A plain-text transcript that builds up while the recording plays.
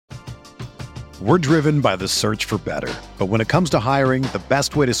We're driven by the search for better. But when it comes to hiring, the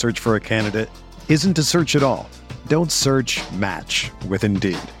best way to search for a candidate isn't to search at all. Don't search, match with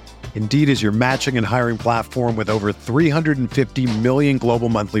Indeed. Indeed is your matching and hiring platform with over 350 million global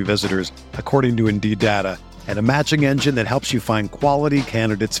monthly visitors, according to Indeed data, and a matching engine that helps you find quality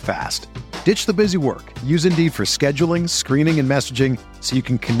candidates fast. Ditch the busy work. Use Indeed for scheduling, screening, and messaging so you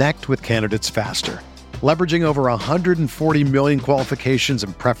can connect with candidates faster. Leveraging over 140 million qualifications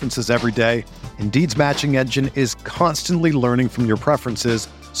and preferences every day, Indeed's matching engine is constantly learning from your preferences,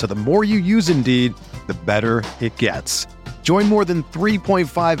 so the more you use Indeed, the better it gets. Join more than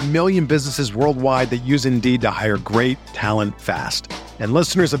 3.5 million businesses worldwide that use Indeed to hire great talent fast. And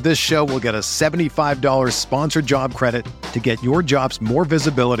listeners of this show will get a $75 sponsored job credit to get your jobs more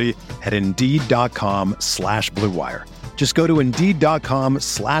visibility at Indeed.com/Blue Wire. Just go to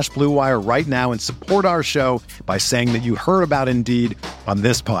Indeed.com/Blue Wire right now and support our show by saying that you heard about Indeed on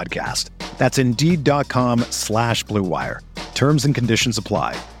this podcast. That's Indeed.com/Blue Wire. Terms and conditions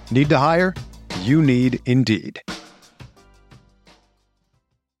apply. Need to hire? You need Indeed.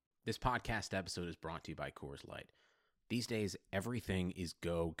 This podcast episode is brought to you by Coors Light. These days, everything is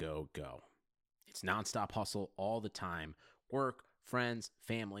go, go, go. It's nonstop hustle all the time. Work, friends,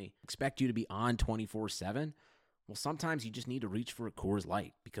 family, expect you to be on 24/7. Well, sometimes you just need to reach for a Coors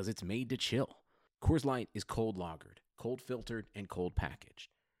Light because it's made to chill. Coors Light is cold lagered, cold filtered, and cold packaged.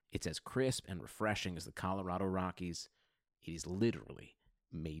 It's as crisp and refreshing as the Colorado Rockies. It is literally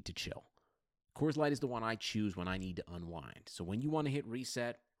made to chill. Coors Light is the one I choose when I need to unwind. So when you want to hit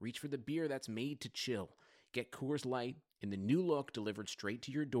reset, reach for the beer that's made to chill. Get Coors Light in the new look delivered straight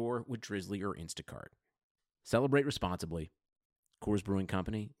to your door with Drizzly or Instacart. Celebrate responsibly. Coors Brewing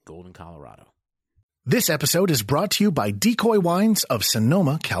Company, Golden, Colorado. This episode is brought to you by Decoy Wines of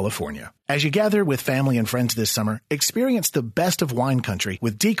Sonoma, California. As you gather with family and friends this summer, experience the best of wine country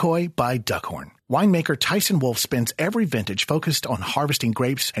with Decoy by Duckhorn. Winemaker Tyson Wolf spends every vintage focused on harvesting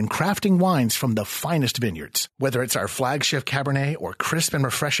grapes and crafting wines from the finest vineyards. Whether it's our flagship Cabernet or crisp and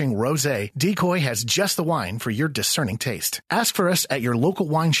refreshing Rosé, Decoy has just the wine for your discerning taste. Ask for us at your local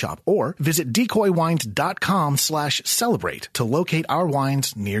wine shop or visit decoywines.com/celebrate to locate our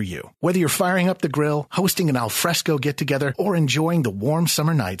wines near you. Whether you're firing up the grill, hosting an alfresco get-together, or enjoying the warm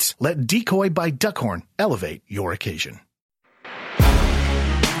summer nights, let Decoy by Duckhorn elevate your occasion.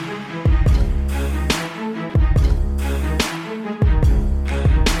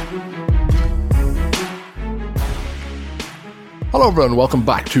 Hello everyone, welcome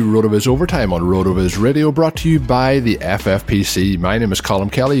back to RotoViz Overtime on RotoViz Radio, brought to you by the FFPC. My name is Colm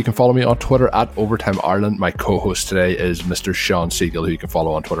Kelly. You can follow me on Twitter at Overtime Ireland. My co-host today is Mr. Sean Siegel, who you can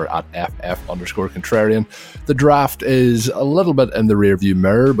follow on Twitter at FF_contrarian. The draft is a little bit in the rearview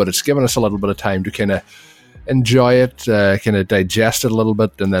mirror, but it's given us a little bit of time to kind of enjoy it, kind of digest it a little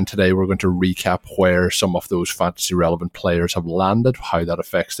bit, and then today we're going to recap where some of those fantasy relevant players have landed, how that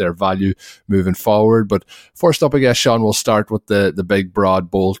affects their value moving forward. But first up, I guess, Sean, we'll start with the big, broad,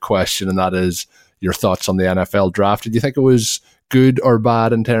 bold question, and that is your thoughts on the NFL draft. Did you think it was good or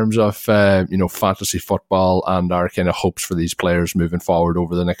bad in terms of fantasy football and our kind of hopes for these players moving forward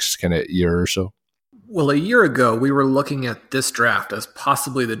over the next kind of year or so? Well, a year ago, we were looking at this draft as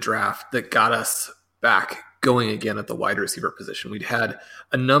possibly the draft that got us back going again at the wide receiver position. We'd had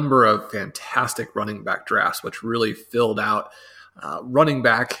a number of fantastic running back drafts, which really filled out running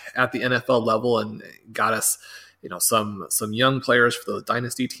back at the NFL level and got us, some young players for those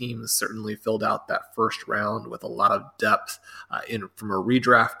dynasty teams. Certainly filled out that first round with a lot of depth from a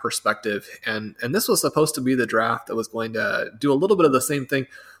redraft perspective. And this was supposed to be the draft that was going to do a little bit of the same thing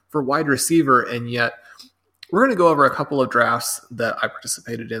for wide receiver, and yet we're going to go over a couple of drafts that I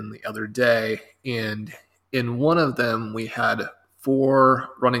participated in the other day, and in one of them, we had 4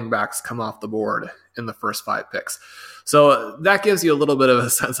 running backs come off the board in the first 5 picks. So that gives you a little bit of a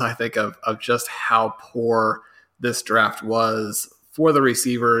sense, I think, of just how poor this draft was for the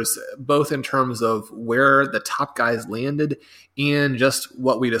receivers, both in terms of where the top guys landed and just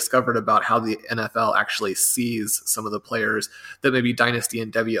what we discovered about how the NFL actually sees some of the players that maybe Dynasty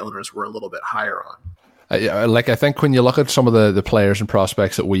and Devy owners were a little bit higher on. I think when you look at some of the players and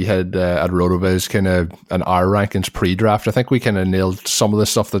prospects that we had at RotoViz kind of in our rankings pre-draft, I think we kind of nailed some of the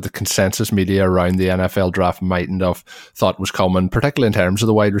stuff that the consensus media around the NFL draft mightn't have thought was coming, particularly in terms of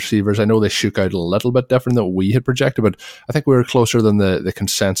the wide receivers. I know they shook out a little bit different than what we had projected, but I think we were closer than the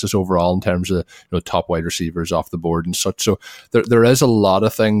consensus overall in terms of top wide receivers off the board and such. So there is a lot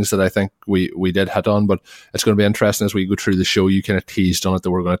of things that I think we did hit on, but it's going to be interesting as we go through the show. You kind of teased on it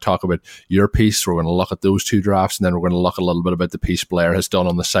that we're going to talk about your piece. We're going to look at at those two drafts, and then we're going to look a little bit about the piece Blair has done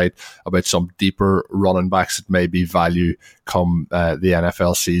on the site about some deeper running backs that may be value come the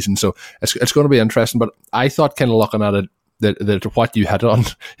NFL season. So it's going to be interesting, but I thought kind of looking at it, that what you hit on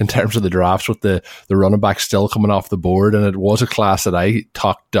in terms of the drafts with the running backs still coming off the board, and it was a class that I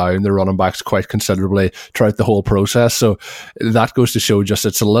talked down the running backs quite considerably throughout the whole process. So that goes to show just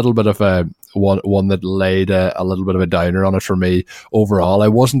it's a little bit of a one that laid a little bit of a downer on it for me overall. I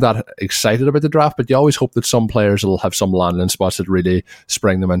wasn't that excited about the draft, but you always hope that some players will have some landing spots that really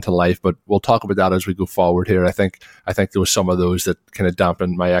spring them into life. But we'll talk about that as we go forward here. I think there was some of those that kind of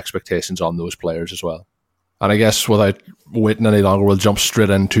dampened my expectations on those players as well. And I guess without waiting any longer, we'll jump straight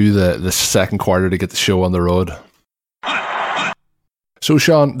into the second quarter to get the show on the road. So,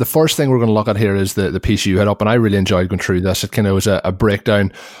 Sean, the first thing we're going to look at here is the piece you hit up, and I really enjoyed going through this. It kind of was a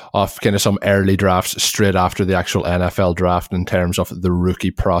breakdown of kind of some early drafts straight after the actual NFL draft in terms of the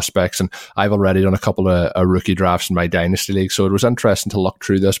rookie prospects. And I've already done a couple of rookie drafts in my Dynasty League, so it was interesting to look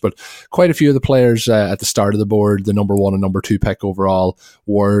through this. But quite a few of the players at the start of the board, the number 1 and number 2 pick overall,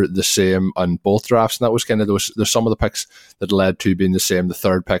 were the same on both drafts. And that was kind of there's some of the picks that led to being the same. The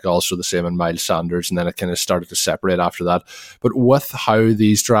third pick also the same in Miles Sanders, and then it kind of started to separate after that. But with how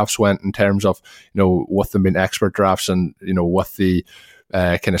these drafts went in terms of, with them being expert drafts and, with the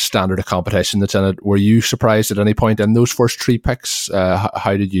kind of standard of competition that's in it, were you surprised at any point in those first 3 picks?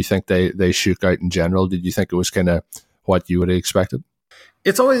 How did you think they shook out in general? Did you think it was kind of what you would have expected?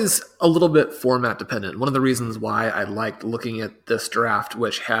 It's always a little bit format dependent. One of the reasons why I liked looking at this draft,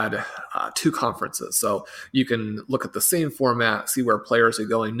 which had 2 conferences. So you can look at the same format, see where players are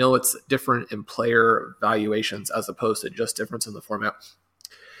going. No, it's different in player valuations as opposed to just difference in the format.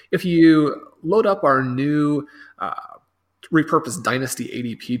 If you load up our new repurposed Dynasty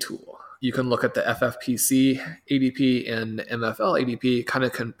ADP tool, you can look at the FFPC ADP and MFL ADP, kind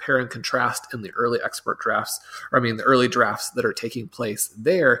of compare and contrast in the early expert drafts, the early drafts that are taking place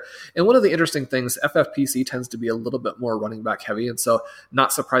there. And one of the interesting things, FFPC tends to be a little bit more running back heavy. And so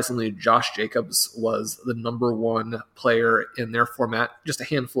not surprisingly, Josh Jacobs was the number 1 player in their format, just a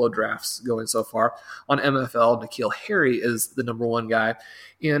handful of drafts going so far. On MFL, N'Keal Harry is the number 1 guy.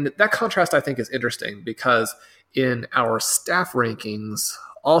 And that contrast I think is interesting because in our staff rankings,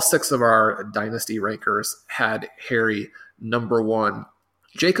 all 6 of our dynasty rankers had Harry number 1.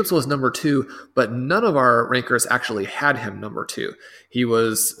 Jacobs was number 2, but none of our rankers actually had him number 2. He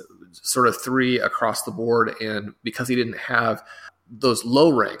was sort of 3 across the board, and because he didn't have those low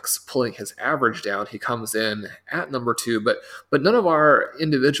ranks pulling his average down, he comes in at number 2, but none of our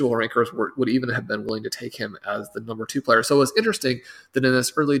individual rankers would even have been willing to take him as the number 2 player. So it was interesting that in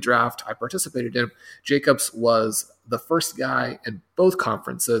this early draft I participated in, Jacobs was the first guy in both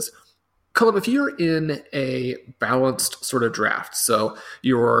conferences. Colin, if you're in a balanced sort of draft, so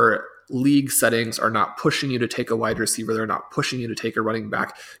your league settings are not pushing you to take a wide receiver, they're not pushing you to take a running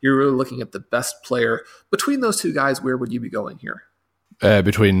back, you're really looking at the best player. Between those 2 guys, where would you be going here?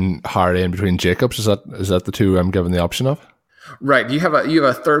 Between Harry and between Jacobs, is that the 2 I'm given the option of? Right. You have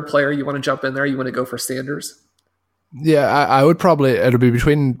a third player you want to jump in there? You want to go for Sanders? Yeah, I would probably, it'll be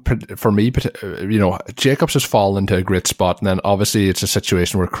between, for me, Jacobs has fallen into a great spot, and then obviously it's a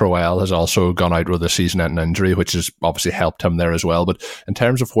situation where Crowell has also gone out with a season-ending injury, which has obviously helped him there as well. But in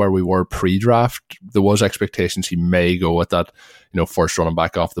terms of where we were pre-draft, there was expectations he may go at that, first running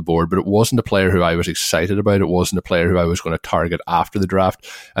back off the board, but it wasn't a player who I was excited about. It wasn't a player who I was going to target after the draft.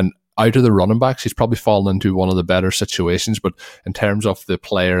 And out of the running backs, he's probably fallen into one of the better situations. But in terms of the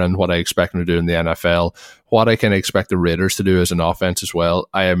player and what I expect him to do in the NFL, what I can expect the Raiders to do as an offense as well,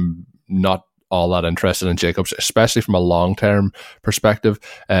 I am not all that interested in Jacobs, especially from a long-term perspective.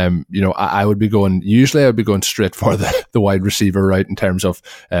 I would be going straight for the wide receiver route in terms of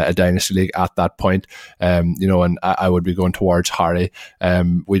a dynasty league at that point. And I would be going towards Harry.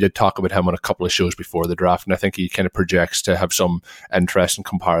 We did talk about him on a couple of shows before the draft, and I think he kind of projects to have some interesting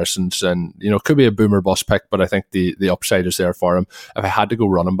comparisons, and it could be a boomer bust pick, but I think the upside is there for him. If I had to go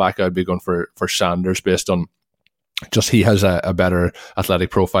running back, I'd be going for Sanders, based on just he has a better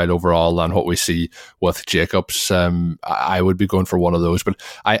athletic profile overall than what we see with Jacobs. I would be going for one of those, but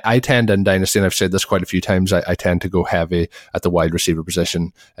I tend in Dynasty, and I've said this quite a few times, I tend to go heavy at the wide receiver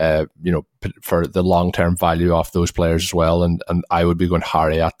position, for the long-term value of those players as well. And I would be going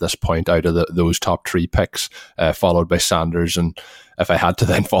Harry at this point out of those top 3 picks, followed by Sanders. And if I had to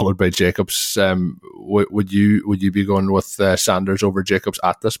then followed by Jacobs, would you be going with Sanders over Jacobs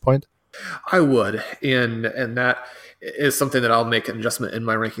at this point? I would, and that is something that I'll make an adjustment in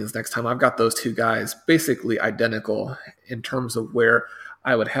my rankings next time. I've got those 2 guys basically identical in terms of where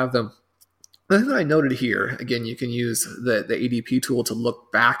I would have them. The thing that I noted here, again, you can use the ADP tool to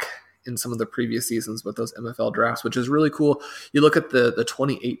look back in some of the previous seasons with those MFL drafts, which is really cool. You look at the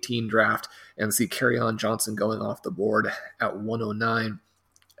 2018 draft and see Kerryon Johnson going off the board at 109.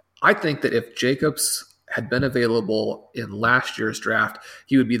 I think that if Jacobs had been available in last year's draft,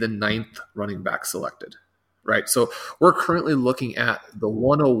 he would be the 9th running back selected, right? So we're currently looking at the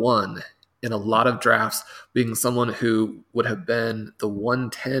 101 in a lot of drafts being someone who would have been the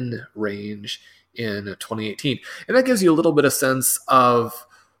 110 range in 2018. And that gives you a little bit of sense of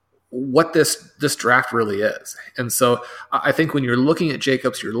what this draft really is. And so I think when you're looking at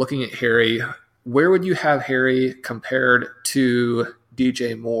Jacobs, you're looking at Harry. Where would you have Harry compared to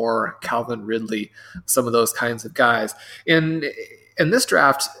DJ Moore, Calvin Ridley, some of those kinds of guys? And this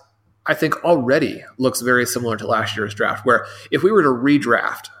draft, I think, already looks very similar to last year's draft, where if we were to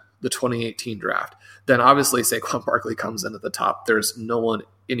redraft the 2018 draft, then obviously Saquon Barkley comes in at the top. There's no one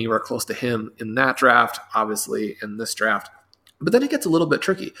anywhere close to him in that draft, obviously in this draft. But then it gets a little bit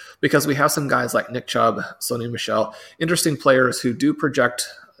tricky because we have some guys like Nick Chubb, Sony Michel, interesting players who do project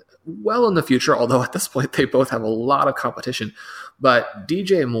well in the future, although at this point they both have a lot of competition. But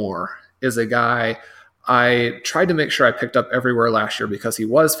DJ Moore is a guy I tried to make sure I picked up everywhere last year because he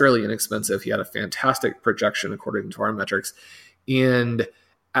was fairly inexpensive. He had a fantastic projection according to our metrics. And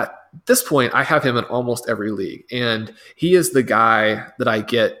at this point, I have him in almost every league. And he is the guy that I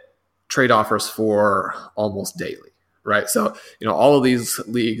get trade offers for almost daily, right? So, all of these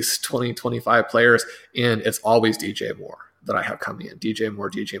leagues, 20, 25 players, and it's always DJ Moore that I have coming in. DJ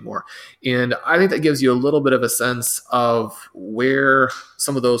Moore. And I think that gives you a little bit of a sense of where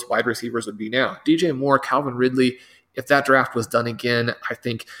some of those wide receivers would be now. DJ Moore, Calvin Ridley, if that draft was done again, I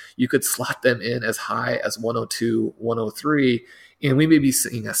think you could slot them in as high as 102, 103, and we may be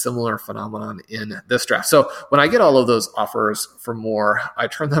seeing a similar phenomenon in this draft. So when I get all of those offers for Moore, I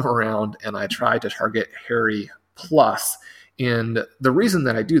turn them around and I try to target Harry plus. And the reason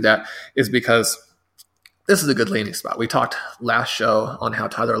that I do that is because this is a good landing spot. We talked last show on how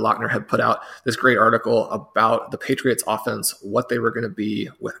Tyler Lochner had put out this great article about the Patriots offense, what they were going to be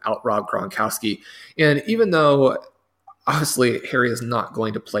without Rob Gronkowski. And even though obviously Harry is not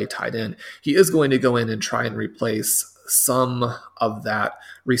going to play tight end, he is going to go in and try and replace some of that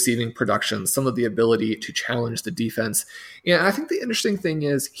receiving production, some of the ability to challenge the defense. And I think the interesting thing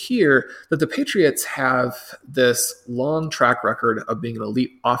is here that the Patriots have this long track record of being an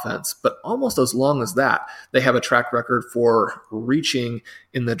elite offense, but almost as long as that, they have a track record for reaching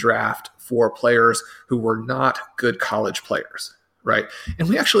in the draft for players who were not good college players, right? And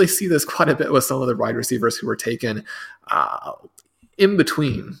we actually see this quite a bit with some of the wide receivers who were taken in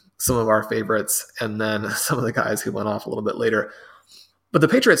between some of our favorites and then some of the guys who went off a little bit later. But the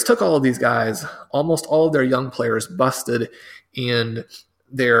Patriots took all of these guys, almost all of their young players busted, and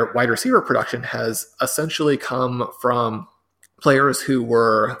their wide receiver production has essentially come from players who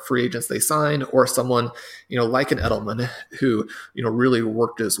were free agents they signed, or someone, like an Edelman who, really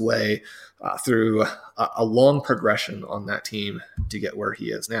worked his way through a long progression on that team to get where he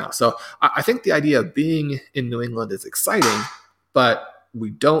is now. So I think the idea of being in New England is exciting, but we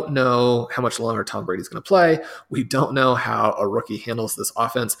don't know how much longer Tom Brady's going to play. We don't know how a rookie handles this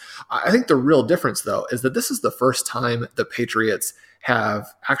offense. I think the real difference, though, is that this is the first time the Patriots have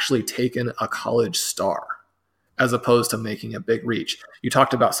actually taken a college star as opposed to making a big reach. You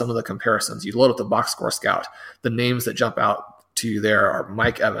talked about some of the comparisons. You load up the box score scout. The names that jump out to you there are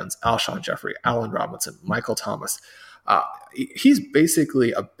Mike Evans, Alshon Jeffrey, Allen Robinson, Michael Thomas. He's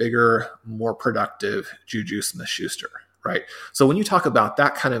basically a bigger, more productive Juju Smith-Schuster. Right. So when you talk about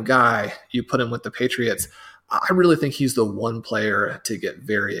that kind of guy, you put him with the Patriots, I really think he's the one player to get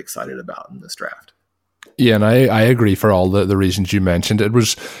very excited about in this draft. Yeah, and I agree for all the reasons you mentioned. It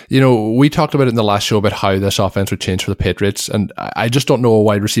was, we talked about it in the last show about how this offense would change for the Patriots, and I just don't know a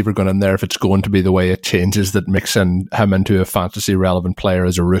wide receiver going in there if it's going to be the way it changes that makes him into a fantasy relevant player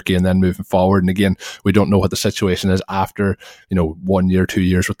as a rookie and then moving forward. And again, we don't know what the situation is after, 1 year, 2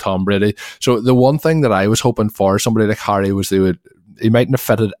 years with Tom Brady. So the one thing that I was hoping for somebody like Harry was he mightn't have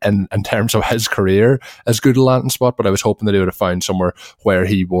fitted in terms of his career as good a landing spot, but I was hoping that he would have found somewhere where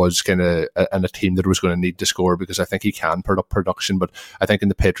he was kind of in a team that was going to need to score, because I think he can put up production. But I think in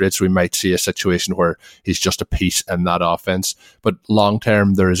the Patriots, we might see a situation where he's just a piece in that offense. But long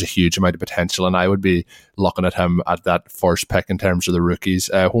term, there is a huge amount of potential, and I would be looking at him at that first pick in terms of the rookies.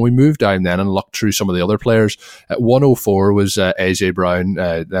 When we moved down then and looked through some of the other players, at 104 was AJ Brown,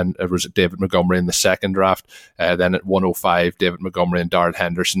 then it was David Montgomery in the second draft, then at 105, David Montgomery and Darrell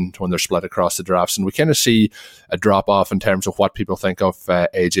Henderson when they're split across the drafts. And we kind of see a drop off in terms of what people think of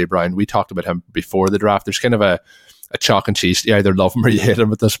AJ Brown. We talked about him before the draft. There's kind of a a chalk and cheese. You either love him or you hate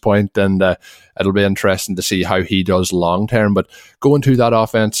him at this point, and it'll be interesting to see how he does long term. But going to that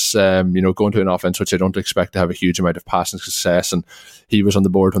offense, going to an offense which I don't expect to have a huge amount of passing success, and he was on the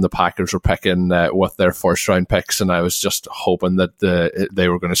board when the Packers were picking with their first round picks, and I was just hoping that they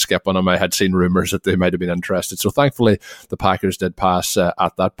were going to skip on him. I had seen rumours that they might have been interested, so thankfully the Packers did pass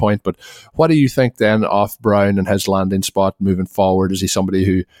at that point. But what do you think then of Brown and his landing spot moving forward? Is he somebody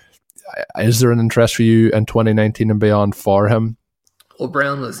who, is there an interest for you in 2019 and beyond for him? Well,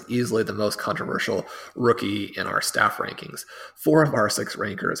 Brown was easily the most controversial rookie in our staff rankings. 4 of our 6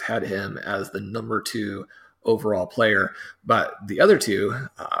 rankers had him as the number 2 overall player, but the other 2,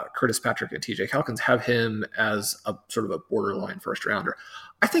 Curtis Patrick and TJ Calkins, have him as a sort of a borderline first rounder.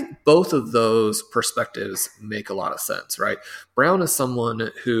 I think both of those perspectives make a lot of sense, right? Brown is someone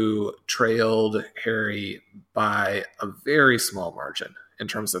who trailed Harry by a very small margin in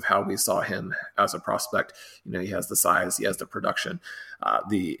terms of how we saw him as a prospect. He has the size, he has the production,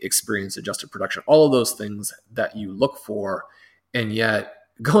 the experience adjusted production, all of those things that you look for. And yet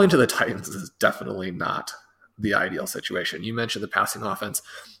going to the Titans is definitely not the ideal situation. You mentioned the passing offense.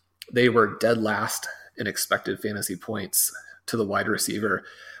 They were dead last in expected fantasy points to the wide receiver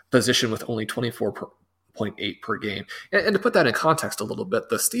position with only 24.8 per game. And to put that in context a little bit,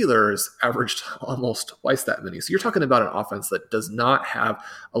 the Steelers averaged almost twice that many. So you're talking about an offense that does not have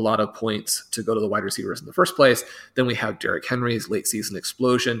a lot of points to go to the wide receivers in the first place. Then we have Derrick Henry's late season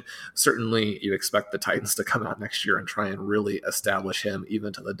explosion. Certainly you expect the Titans to come out next year and try and really establish him,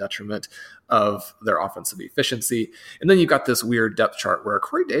 even to the detriment of their offensive efficiency. And then you've got this weird depth chart where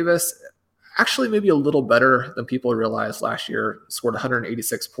Corey Davis, actually maybe a little better than people realized last year, scored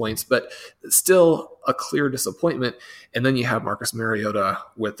 186 points, but still a clear disappointment. And then you have Marcus Mariota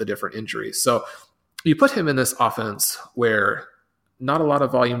with the different injuries. So you put him in this offense where not a lot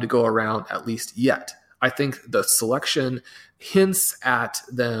of volume to go around, at least yet. I think the selection hints at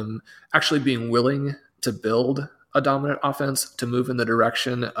them actually being willing to build a dominant offense, to move in the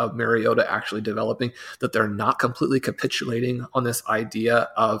direction of Mariota actually developing, that they're not completely capitulating on this idea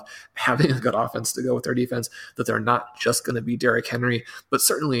of having a good offense to go with their defense, that they're not just going to be Derrick Henry. But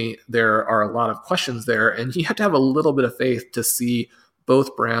certainly there are a lot of questions there, and you have to have a little bit of faith to see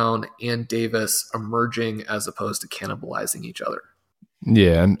both Brown and Davis emerging as opposed to cannibalizing each other.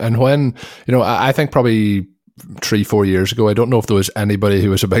 Yeah, and when, I think probably 3-4 years ago, I don't know if there was anybody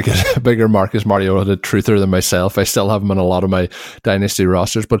who was a bigger Marcus Mariota truther than myself. I still have him on a lot of my dynasty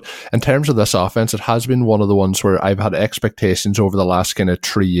rosters, but in terms of this offense, it has been one of the ones where I've had expectations over the last kind of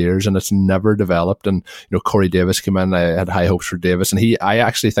 3 years, and it's never developed. And Corey Davis came in, I had high hopes for Davis, and I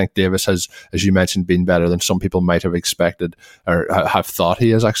actually think Davis has, as you mentioned, been better than some people might have expected or have thought he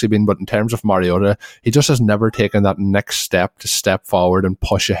has actually been. But in terms of Mariota, he just has never taken that next step to step forward and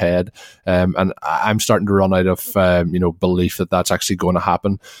push ahead. And I'm starting to run out of belief that that's actually going to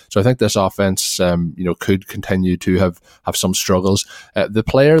happen. So I think this offense could continue to have some struggles. The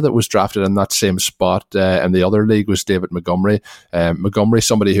player that was drafted in that same spot in the other league was David Montgomery. Montgomery,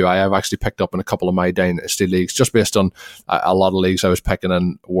 somebody who I have actually picked up in a couple of my dynasty leagues, just based on a lot of leagues I was picking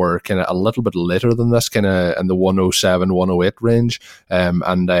in were kind of a little bit later than this, kind of in the 107, 108 range.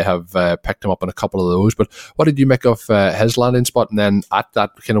 And I have picked him up in a couple of those. But what did you make of his landing spot? And then at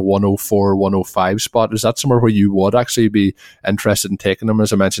that kind of 104, 105 spot, is that somewhere where you would actually be interested in taking him?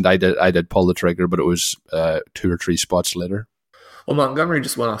 As I mentioned, I did pull the trigger, but it was 2 or 3 spots later. Well, Montgomery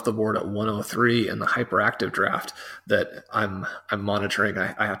just went off the board at 103 in the hyperactive draft that I'm monitoring.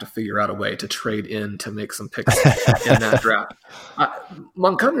 I have to figure out a way to trade in to make some picks in that draft.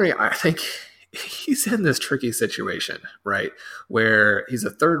 Montgomery, I think he's in this tricky situation, right, where he's a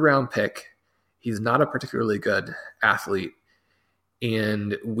 3rd round pick. He's not a particularly good athlete.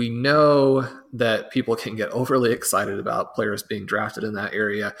 And we know that people can get overly excited about players being drafted in that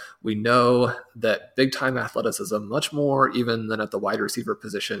area. We know that big-time athleticism, much more even than at the wide receiver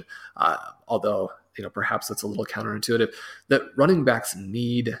position, although perhaps it's a little counterintuitive, that running backs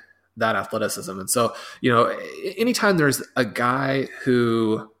need that athleticism. And so, anytime there's a guy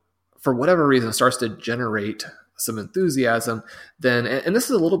who, for whatever reason, starts to generate some enthusiasm, then, and this is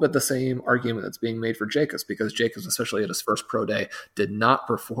a little bit the same argument that's being made for Jacobs, because Jacobs, especially at his first pro day, did not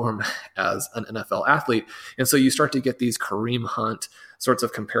perform as an NFL athlete. And so you start to get these Kareem Hunt sorts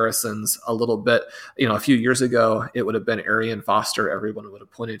of comparisons a little bit. A few years ago, it would have been Arian Foster, everyone would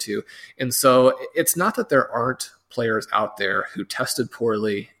have pointed to. And so it's not that there aren't players out there who tested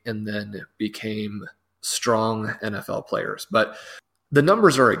poorly and then became strong NFL players, but the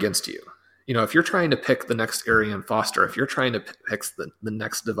numbers are against you. If you're trying to pick the next Arian Foster, if you're trying to pick the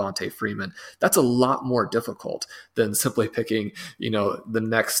next Devontae Freeman, that's a lot more difficult than simply picking, the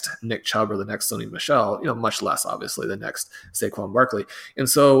next Nick Chubb or the next Sony Michel, much less, obviously, the next Saquon Barkley. And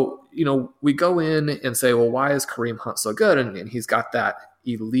so, we go in and say, well, why is Kareem Hunt so good? And he's got that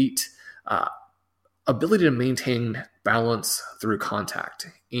elite ability to maintain balance through contact.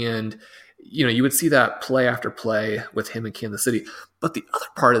 And you would see that play after play with him in Kansas City. But the other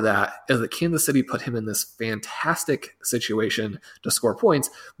part of that is that Kansas City put him in this fantastic situation to score points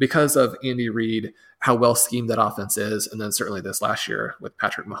because of Andy Reid, how well schemed that offense is, and then certainly this last year with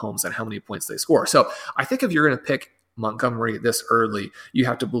Patrick Mahomes and how many points they score. So I think if you're going to pick Montgomery this early, you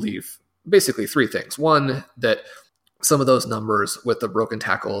have to believe basically three things. One, that some of those numbers with the broken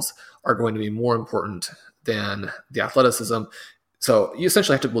tackles are going to be more important than the athleticism. So you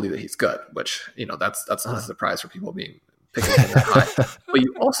essentially have to believe that he's good, which, that's not a surprise for people being picking him that high. But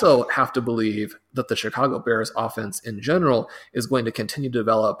you also have to believe that the Chicago Bears offense in general is going to continue to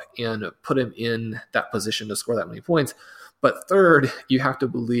develop and put him in that position to score that many points. But third, you have to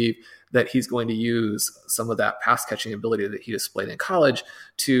believe that he's going to use some of that pass catching ability that he displayed in college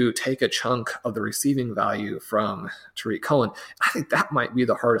to take a chunk of the receiving value from Tarik Cohen. I think that might be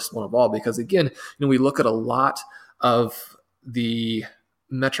the hardest one of all, because again, we look at a lot of the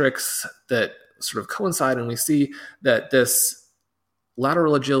metrics that sort of coincide, and we see that this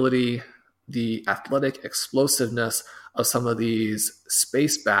lateral agility, the athletic explosiveness of some of these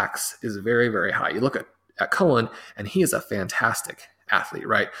space backs is very, very high. You look at Cohen, and he is a fantastic athlete,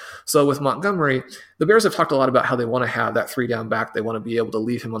 right? So with Montgomery, the Bears have talked a lot about how they want to have that 3-down back. They want to be able to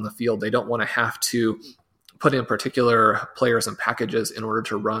leave him on the field. They don't want to have to put in particular players and packages in order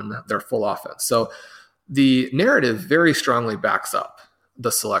to run their full offense. So the narrative very strongly backs up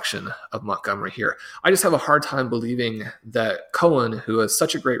the selection of Montgomery here. I just have a hard time believing that Cohen, who is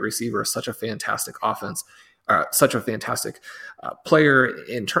such a great receiver, such a fantastic offense, such a fantastic player,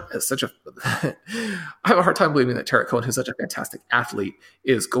 I have a hard time believing that Tarik Cohen, who's such a fantastic athlete,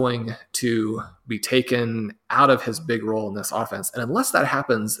 is going to be taken out of his big role in this offense. And unless that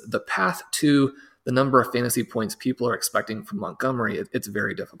happens, the path to the number of fantasy points people are expecting from Montgomery, it's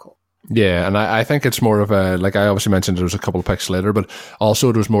very difficult. Yeah, and I think it's more of a, like I obviously mentioned there was a couple of picks later, but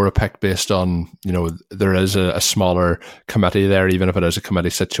also it was more a pick based on, there is a smaller committee there, even if it is a committee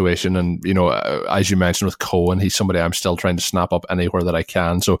situation. And, as you mentioned with Cohen, he's somebody I'm still trying to snap up anywhere that I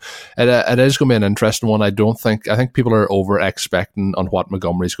can. So it is going to be an interesting one. I think people are over expecting on what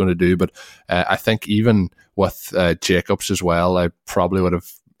Montgomery's going to do, but I think even with Jacobs as well, I probably would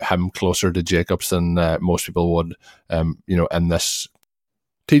have him closer to Jacobs than most people would, in this.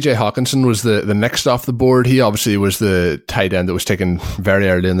 TJ Hawkinson was the next off the board. He obviously was the tight end that was taken very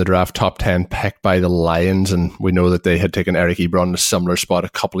early in the draft, top 10 pick by the Lions, and we know that they had taken Eric Ebron in a similar spot a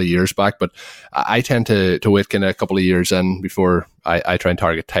couple of years back, but I tend to wait kind of a couple of years in before I try and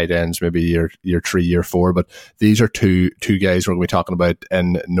target tight ends, maybe year 3, year 4, but these are two guys we're going to be talking about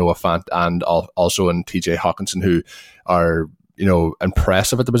in Noah Fant and also in TJ Hawkinson, who are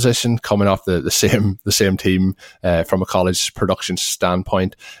impressive at the position, coming off the same team from a college production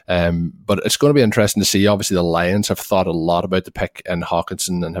standpoint. But it's going to be interesting to see. Obviously, the Lions have thought a lot about the pick in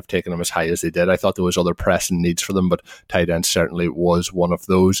Hawkinson and have taken him as high as they did. I thought there was other pressing needs for them, but tight end certainly was one of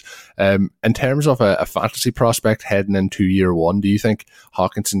those. In terms of a fantasy prospect heading into year 1, do you think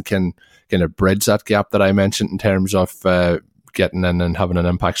Hawkinson can kind of bridge that gap that I mentioned in terms of getting in and having an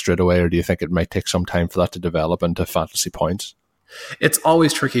impact straight away, or do you think it might take some time for that to develop into fantasy points? It's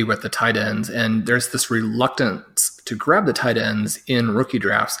always tricky with the tight ends, and there's this reluctance to grab the tight ends in rookie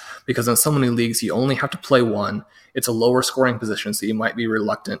drafts because in so many leagues you only have to play one. It's a lower scoring position, so you might be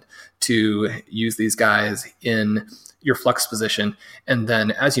reluctant to use these guys in your flex position. And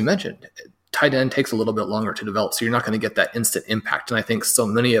then, as you mentioned, tight end takes a little bit longer to develop, so you're not going to get that instant impact. And I think so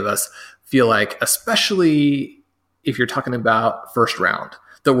many of us feel like, especially if you're talking about first round,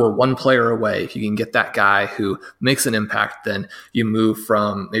 that we're one player away. If you can get that guy who makes an impact, then you move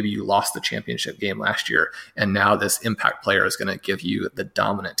from maybe you lost the championship game last year, and now this impact player is going to give you the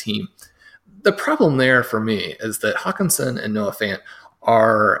dominant team. The problem there for me is that Hawkinson and Noah Fant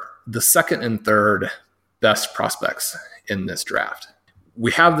are the second and third best prospects in this draft.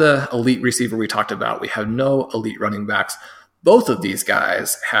 We have the elite receiver we talked about. We have no elite running backs. Both of these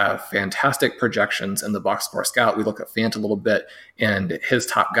guys have fantastic projections in the box score scout. We look at Fant a little bit, and his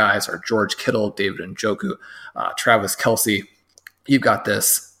top guys are George Kittle, David Njoku, Travis Kelce. You've got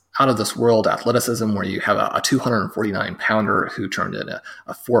this out-of-this-world athleticism where you have a 249-pounder who turned in a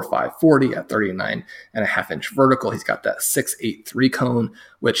 4.5 40 at 39.5-inch vertical. He's got that 6'8" 3-cone,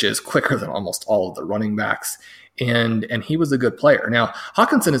 which is quicker than almost all of the running backs. And he was a good player. Now,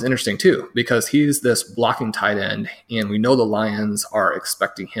 Hockenson is interesting too, because he's this blocking tight end, and we know the Lions are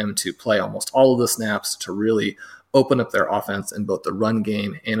expecting him to play almost all of the snaps to really open up their offense in both the run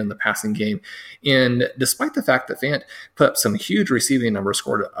game and in the passing game. And despite the fact that Fant put up some huge receiving numbers,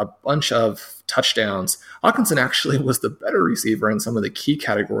 scored a bunch of touchdowns, Hockenson actually was the better receiver in some of the key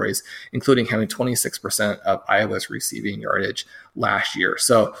categories, including having 26% of Iowa's receiving yardage last year.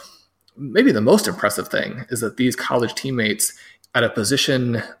 So maybe the most impressive thing is that these college teammates at a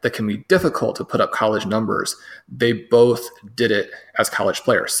position that can be difficult to put up college numbers, they both did it as college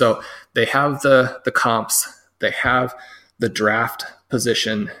players. So they have the comps, they have the draft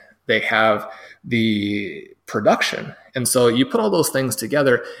position, they have the production. And so you put all those things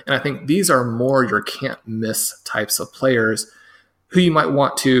together, and I think these are more your can't miss types of players who you might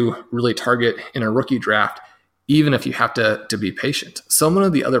want to really target in a rookie draft, even if you have to be patient. Some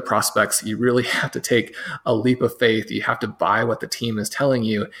of the other prospects, you really have to take a leap of faith. You have to buy what the team is telling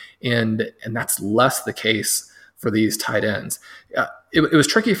you. And that's less the case for these tight ends. It was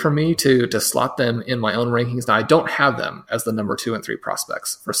tricky for me to slot them in my own rankings. Now, I don't have them as the number 2 and 3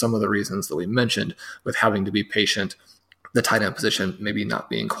 prospects for some of the reasons that we mentioned, with having to be patient, the tight end position maybe not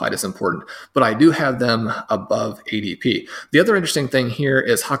being quite as important, but I do have them above ADP. The other interesting thing here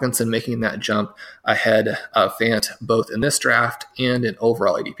is Hockenson making that jump ahead of Fant, both in this draft and in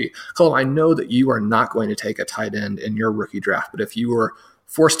overall ADP. Colm, I know that you are not going to take a tight end in your rookie draft, but if you were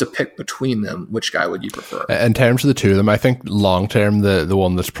forced to pick between them, which guy would you prefer? In terms of the two of them, I think long term, the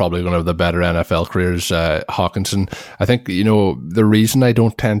one that's probably going to have the better NFL career is Hockenson. I think, the reason I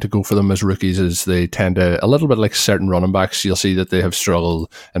don't tend to go for them as rookies is they tend to, a little bit like certain running backs, you'll see that they have struggled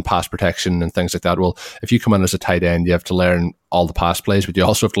in pass protection and things like that. Well, if you come in as a tight end, you have to learn all the pass plays, but you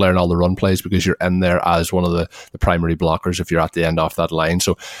also have to learn all the run plays because you're in there as one of the primary blockers if you're at the end off that line.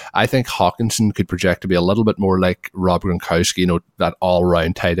 So I think Hockenson could project to be a little bit more like Rob Gronkowski, that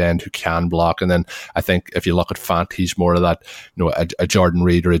all-round tight end who can block. And then I think if you look at Fant, he's more of that, a Jordan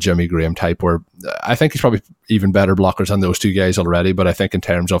Reed or a Jimmy Graham type, where I think he's probably even better blockers than those two guys already. But I think in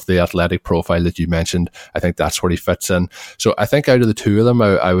terms of the athletic profile that you mentioned, I think that's where he fits in. So I think out of the two of them,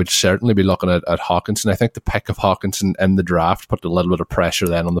 I would certainly be looking at Hockenson. I think the pick of Hockenson in the draft put a little bit of pressure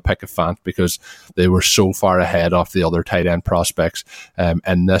then on the pick of Fant because they were so far ahead of the other tight end prospects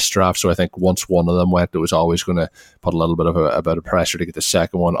in this draft. So I think once one of them went, it was always going to put a little bit of a bit of pressure to get the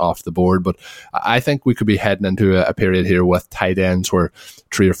second one off the board. But I think we could be heading into a period here with tight ends where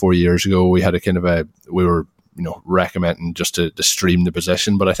 3 or 4 years ago we had we were recommending just to stream the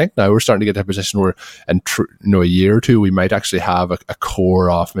position. But I think now we're starting to get to a position where in a year or two, we might actually have a core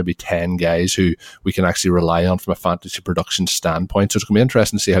of maybe 10 guys who we can actually rely on from a fantasy production standpoint. So it's going to be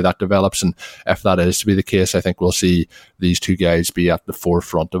interesting to see how that develops. And if that is to be the case, I think we'll see these two guys be at the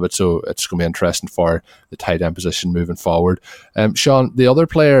forefront of it. So it's going to be interesting for the tight end position moving forward. Sean, the other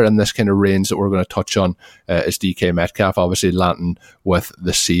player in this kind of range that we're going to touch on is DK Metcalf, obviously landing with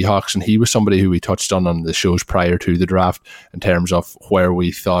the Seahawks. And he was somebody who we touched on the shows prior to the draft in terms of where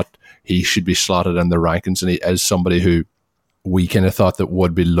we thought he should be slotted in the rankings, and he is somebody who we kind of thought that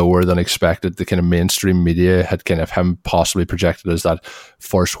would be lower than expected. The kind of mainstream media had kind of him possibly projected as that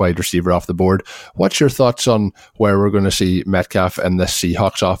first wide receiver off the board. What's your thoughts on where we're going to see Metcalf in this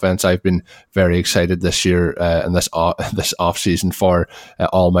Seahawks offense? I've been very excited this year and this off season for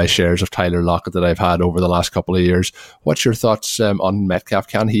all my shares of Tyler Lockett that I've had over the last couple of years. What's your thoughts on Metcalf?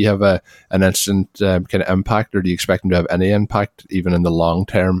 Can he have an instant kind of impact, or do you expect him to have any impact even in the long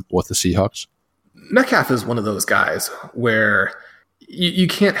term with the Seahawks? Metcalf is one of those guys where you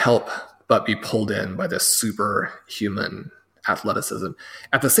can't help but be pulled in by this superhuman athleticism.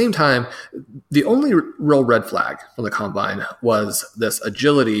 At the same time, the only real red flag from the combine was this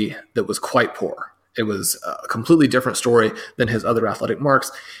agility that was quite poor. It was a completely different story than his other athletic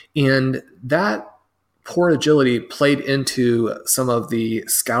marks. And that poor agility played into some of the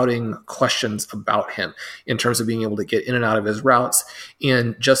scouting questions about him in terms of being able to get in and out of his routes,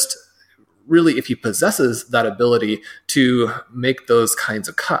 and just really if he possesses that ability to make those kinds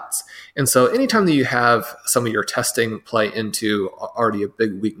of cuts. And so anytime that you have some of your testing play into already a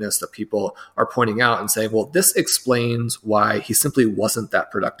big weakness that people are pointing out and saying, well, this explains why he simply wasn't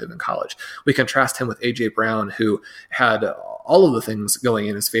that productive in college. We contrast him with A.J. Brown, who had all of the things going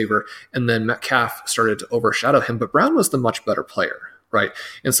in his favor, and then Metcalf started to overshadow him, but Brown was the much better player. Right.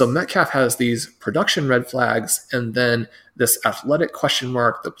 And so Metcalf has these production red flags and then this athletic question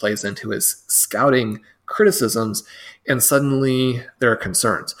mark that plays into his scouting criticisms. And suddenly there are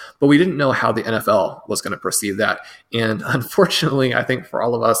concerns. But we didn't know how the NFL was going to perceive that. And unfortunately, I think for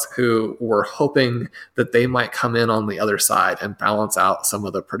all of us who were hoping that they might come in on the other side and balance out some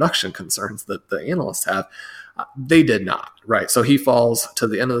of the production concerns that the analysts have, They did not, right? So he falls to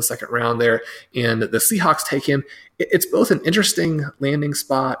the end of the second round there, and the Seahawks take him. It's both an interesting landing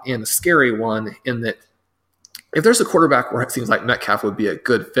spot and a scary one in that if there's a quarterback where it seems like Metcalf would be a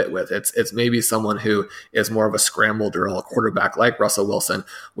good fit with, it's maybe someone who is more of a scramble drill quarterback like Russell Wilson,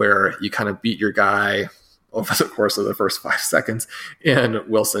 where you kind of beat your guy over the course of the first 5 seconds, and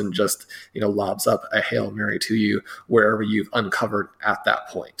Wilson just, lobs up a Hail Mary to you wherever you've uncovered at that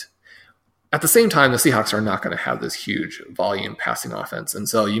point. At the same time, the Seahawks are not going to have this huge volume passing offense. And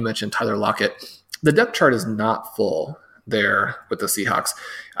so you mentioned Tyler Lockett. The depth chart is not full there with the Seahawks.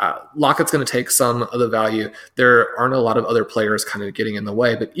 Lockett's going to take some of the value. There aren't a lot of other players kind of getting in the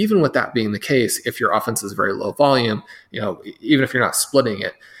way. But even with that being the case, if your offense is very low volume, even if you're not splitting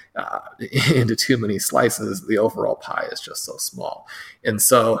it into too many slices, the overall pie is just so small. And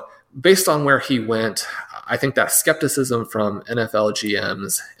so based on where he went, I think that skepticism from NFL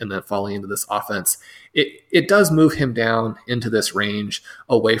GMs and then falling into this offense, it does move him down into this range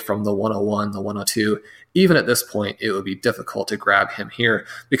away from the 101, the 102. Even at this point, it would be difficult to grab him here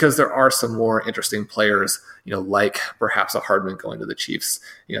because there are some more interesting players, like perhaps a Hardman going to the Chiefs,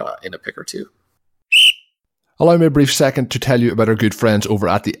 in a pick or two. Allow me a brief second to tell you about our good friends over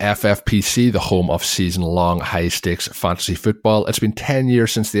at the FFPC, the home of season-long high-stakes fantasy football. It's been 10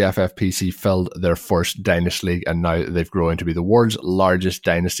 years since the FFPC filled their first Dynasty League, and now they've grown to be the world's largest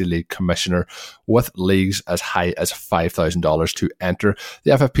Dynasty League commissioner, with leagues as high as $5,000 to enter.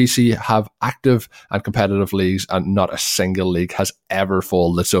 The FFPC have active and competitive leagues, and not a single league has ever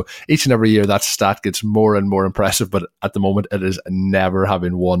folded. So each and every year, that stat gets more and more impressive, but at the moment, it is never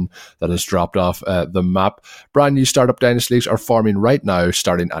having one that has dropped off the map. Brand new startup Dynasty Leagues are forming right now,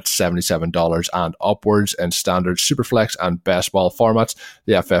 starting at $77 and upwards in standard, Superflex and Best Ball formats.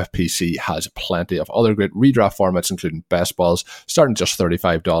 The FFPC has plenty of other great redraft formats, including Best Balls, starting just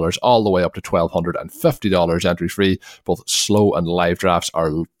 $35 all the way up to $1,250 entry free. Both slow and live drafts are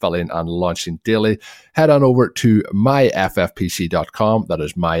filling and launching daily. Head on over to myffpc.com. That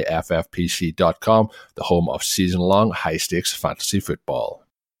is myffpc.com, the home of season-long high-stakes fantasy football.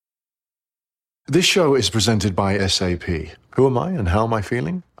 This show is presented by SAP. Who am I and how am I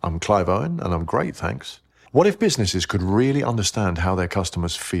feeling? I'm Clive Owen and I'm great, thanks. What if businesses could really understand how their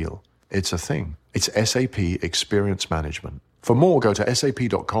customers feel? It's a thing. It's SAP Experience Management. For more, go to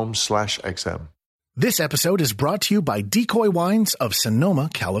sap.com/XM. This episode is brought to you by Decoy Wines of Sonoma,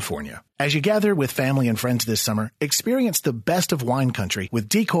 California. As you gather with family and friends this summer, experience the best of wine country with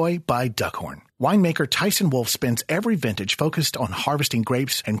Decoy by Duckhorn. Winemaker Tyson Wolf spends every vintage focused on harvesting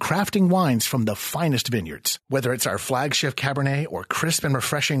grapes and crafting wines from the finest vineyards. Whether it's our flagship Cabernet or crisp and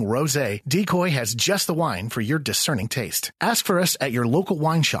refreshing Rosé, Decoy has just the wine for your discerning taste. Ask for us at your local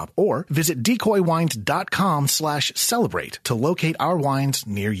wine shop or visit decoywines.com/celebrate to locate our wines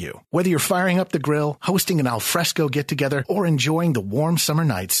near you. Whether you're firing up the grill, hosting an alfresco get-together, or enjoying the warm summer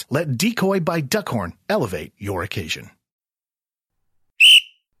nights, let Decoy by Duckhorn elevate your occasion.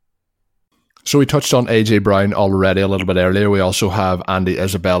 So we touched on AJ Brown already a little bit earlier. We also have Andy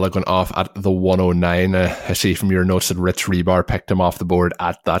Isabella going off at the 109. I see from your notes that Rich Rebar picked him off the board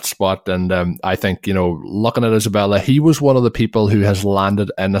at that spot. And I think, looking at Isabella, he was one of the people who has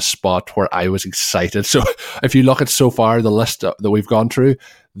landed in a spot where I was excited. So if you look at so far, the list that we've gone through,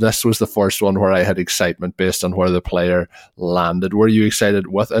 this was the first one where I had excitement based on where the player landed. Were you excited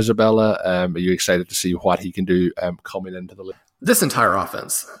with Isabella? Are you excited to see what he can do coming into the league? This entire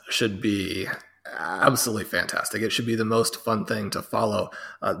offense should be absolutely fantastic. It should be the most fun thing to follow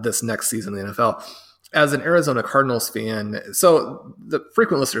this next season in the NFL. As an Arizona Cardinals fan, so the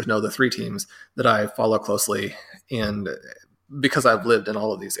frequent listeners know the three teams that I follow closely, and because I've lived in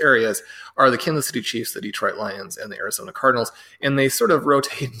all of these areas, are the Kansas City Chiefs, the Detroit Lions, and the Arizona Cardinals. And they sort of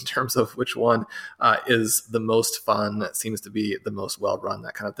rotate in terms of which one is the most fun, seems to be the most well-run,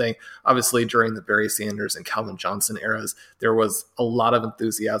 that kind of thing. Obviously, during the Barry Sanders and Calvin Johnson eras, there was a lot of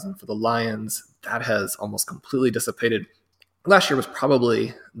enthusiasm for the Lions. That has almost completely dissipated. Last year was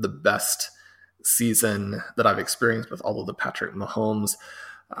probably the best season that I've experienced with all of the Patrick Mahomes.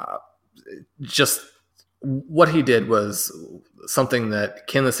 Just what he did was something that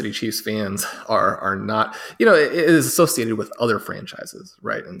Kansas City Chiefs fans are not, it is associated with other franchises,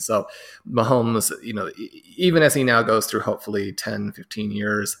 right? And so Mahomes, even as he now goes through hopefully 10, 15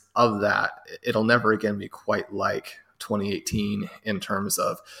 years of that, it'll never again be quite like 2018 in terms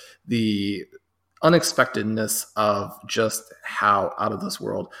of the unexpectedness of just how out of this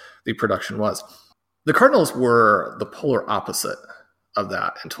world the production was. The Cardinals were the polar opposite of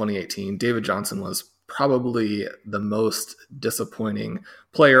that in 2018. David Johnson was probably the most disappointing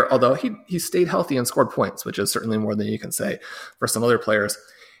player, although he stayed healthy and scored points, which is certainly more than you can say for some other players.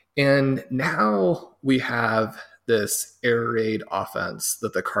 And now we have this air raid offense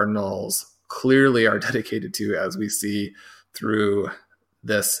that the Cardinals clearly are dedicated to, as we see through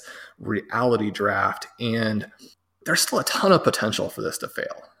this reality draft. And there's still a ton of potential for this to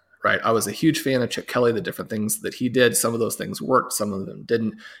fail, right? I was a huge fan of Chip Kelly, the different things that he did. Some of those things worked, some of them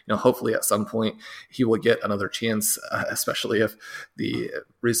didn't. Hopefully at some point he will get another chance, especially if the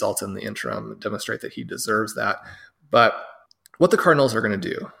results in the interim demonstrate that he deserves that. But what the Cardinals are going to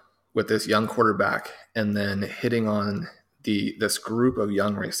do with this young quarterback and then hitting on this group of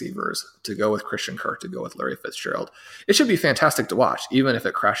young receivers to go with Christian Kirk, to go with Larry Fitzgerald, it should be fantastic to watch, even if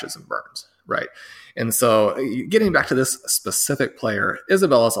it crashes and burns, right? And so getting back to this specific player,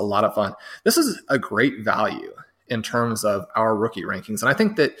 Isabella is a lot of fun. This is a great value in terms of our rookie rankings. And I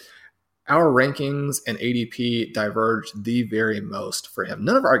think that our rankings and ADP diverge the very most for him.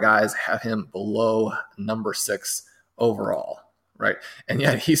 None of our guys have him below number 6 overall, right? And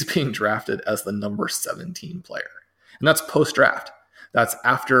yet he's being drafted as the number 17 player. And that's post-draft. That's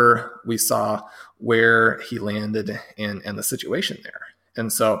after we saw where he landed and the situation there.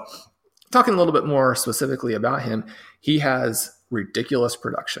 And so talking a little bit more specifically about him, he has ridiculous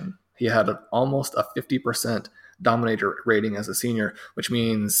production. He had almost a 50% dominator rating as a senior, which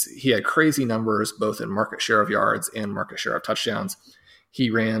means he had crazy numbers both in market share of yards and market share of touchdowns. He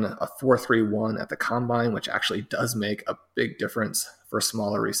ran a 4.31 at the combine, which actually does make a big difference for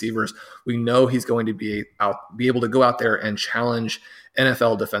smaller receivers. We know he's going to be able to go out there and challenge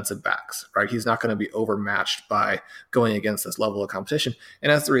NFL defensive backs, right? He's not going to be overmatched by going against this level of competition.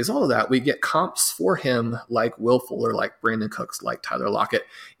 And as a result of that, we get comps for him like Will Fuller, like Brandon Cooks, like Tyler Lockett.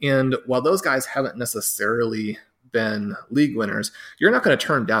 And while those guys haven't necessarily been league winners, you're not going to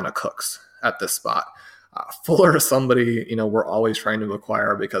turn down a Cooks at this spot. Fuller is somebody, we're always trying to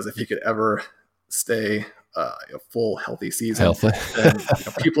acquire, because if he could ever stay a full healthy season, then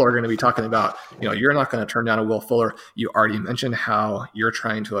people are going to be talking about, you're not going to turn down a Will Fuller. You already mentioned how you're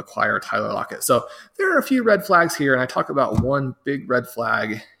trying to acquire Tyler Lockett. So there are a few red flags here, and I talk about one big red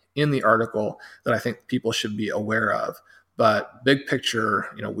flag in the article that I think people should be aware of. But big picture,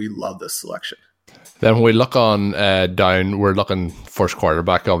 we love this selection. Then when we look on down, we're looking first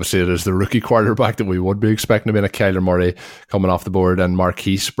quarterback. Obviously, it is the rookie quarterback that we would be expecting to be, a Kyler Murray coming off the board, and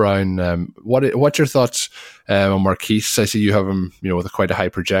Marquise Brown. What's your thoughts on Marquise? I see you have him, with quite a high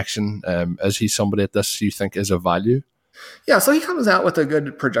projection. Is he somebody at this you think is a value? Yeah, so he comes out with a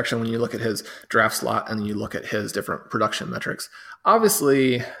good projection when you look at his draft slot and you look at his different production metrics.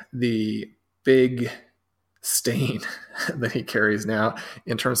 Obviously, the big stain that he carries now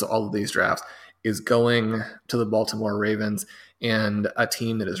in terms of all of these drafts is going to the Baltimore Ravens, and a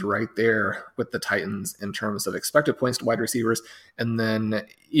team that is right there with the Titans in terms of expected points to wide receivers. And then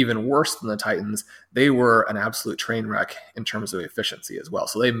even worse than the Titans, they were an absolute train wreck in terms of efficiency as well.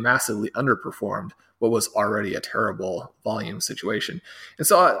 So they massively underperformed what was already a terrible volume situation. And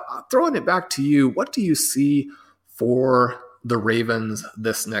so throwing it back to you, what do you see for the Ravens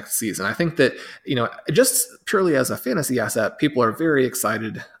this next season? I think that, just purely as a fantasy asset, people are very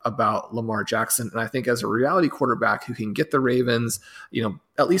excited about Lamar Jackson. And I think as a reality quarterback who can get the Ravens,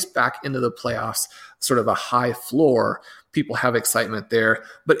 at least back into the playoffs, sort of a high floor, people have excitement there.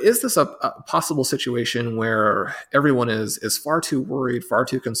 But is this a possible situation where everyone is far too worried, far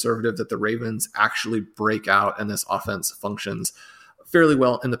too conservative that the Ravens actually break out and this offense functions fairly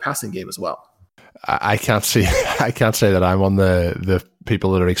well in the passing game as well? I can't say that I'm on the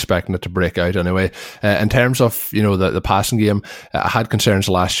people that are expecting it to break out anyway. In terms of, the passing game, I had concerns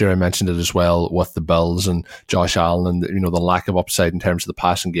last year. I mentioned it as well with the Bills and Josh Allen and, the lack of upside in terms of the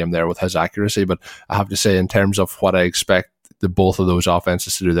passing game there with his accuracy. But I have to say, in terms of what I expect both of those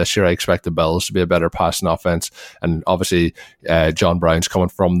offenses to do this year, I expect the Bills to be a better passing offense. And obviously, John Brown's coming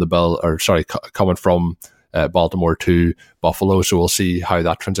from Baltimore to Buffalo, so we'll see how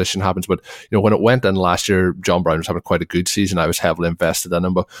that transition happens. But when it went in last year, John Brown was having quite a good season. I was heavily invested in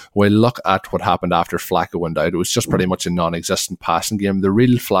him, but when we look at what happened after Flacco went out, it was just pretty much a non-existent passing game. The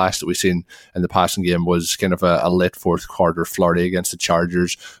real flash that we seen in the passing game was kind of a late fourth quarter flurry against the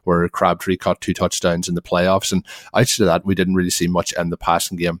Chargers, where Crabtree caught 2 touchdowns in the playoffs, and outside of that, we didn't really see much in the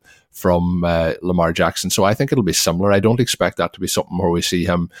passing game from Lamar Jackson. So I think it'll be similar. I don't expect that to be something where we see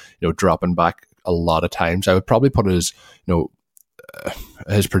him dropping back a lot of times. I would probably put it as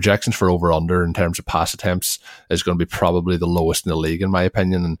his projections for over-under in terms of pass attempts is going to be probably the lowest in the league, in my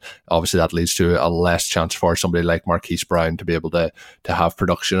opinion. And obviously that leads to a less chance for somebody like Marquise Brown to be able to have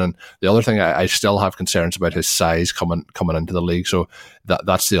production. And the other thing, I still have concerns about his size coming into the league. So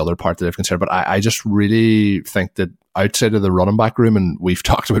that's the other part that I've concerned. But I just really think that outside of the running back room, and we've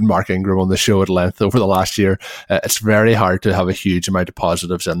talked about Mark Ingram on the show at length over the last year, it's very hard to have a huge amount of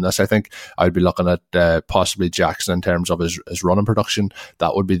positives in this. I think I'd be looking at possibly Jackson in terms of his running production.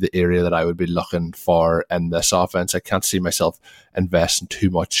 That would be the area that I would be looking for in this offense. I can't see myself investing too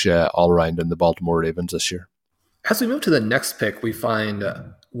much all around in the Baltimore Ravens this year. As we move to the next pick, we find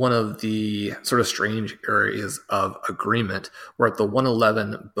one of the sort of strange areas of agreement, where at the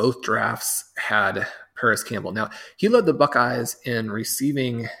 111, both drafts had Paris Campbell. Now, he led the Buckeyes in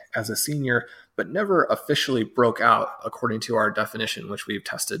receiving as a senior, but never officially broke out according to our definition, which we've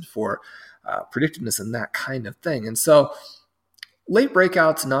tested for predictiveness and that kind of thing. And so late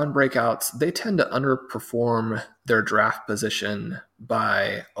breakouts, non-breakouts, they tend to underperform their draft position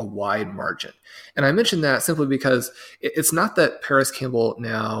by a wide margin. And I mention that simply because it's not that Paris Campbell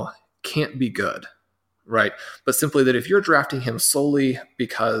now can't be good, right? But simply that if you're drafting him solely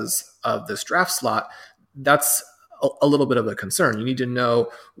because of this draft slot, that's a little bit of a concern. You need to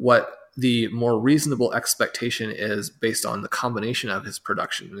know what the more reasonable expectation is based on the combination of his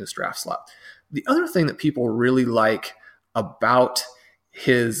production in his draft slot. The other thing that people really like about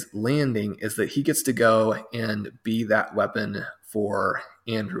his landing is that he gets to go and be that weapon for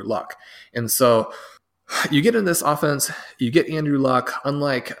Andrew Luck. And so you get in this offense, you get Andrew Luck.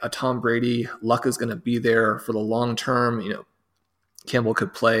 Unlike a Tom Brady, Luck is going to be there for the long term. Campbell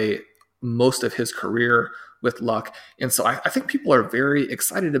could play most of his career with Luck. And so I think people are very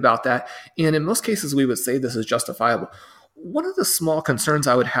excited about that. And in most cases, we would say this is justifiable. One of the small concerns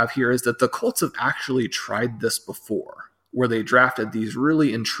I would have here is that the Colts have actually tried this before, where they drafted these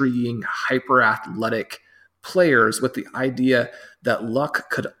really intriguing, hyper-athletic players with the idea that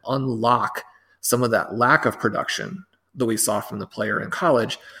Luck could unlock some of that lack of production that we saw from the player in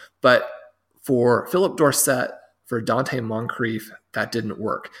college. But for Philip Dorsett, for Dante Moncrief, that didn't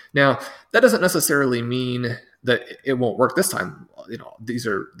work. Now, that doesn't necessarily mean that it won't work this time. These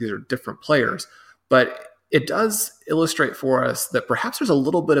are different players, but it does illustrate for us that perhaps there's a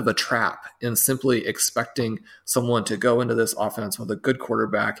little bit of a trap in simply expecting someone to go into this offense with a good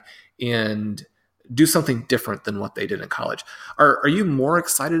quarterback and do something different than what they did in college. Are you more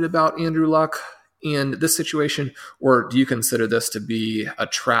excited about Andrew Luck in this situation, or do you consider this to be a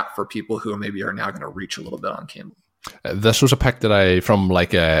trap for people who maybe are now going to reach a little bit on Campbell? This was a pick that from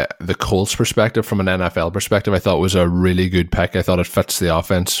the Colts perspective, from an NFL perspective, I thought was a really good pick. I thought it fits the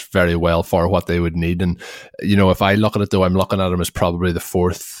offense very well for what they would need. And, if I look at it though, I'm looking at him as probably the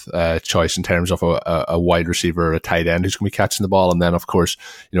fourth choice in terms of a wide receiver, a tight end who's going to be catching the ball. And then of course,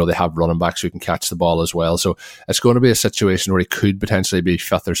 they have running backs who can catch the ball as well. So it's going to be a situation where he could potentially be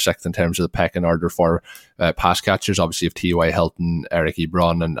fifth or sixth in terms of the pecking order for pass catchers. Obviously, you have T.Y. Hilton, Eric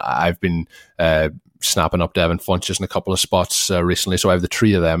Ebron, and I've been snapping up Devin Funchess in a couple of spots recently, so I have the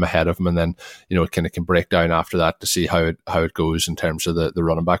three of them ahead of him, and then it kind of can break down after that to see how it goes in terms of the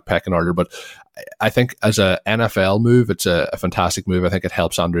running back pecking order. But I think as a NFL move, it's a fantastic move. I think it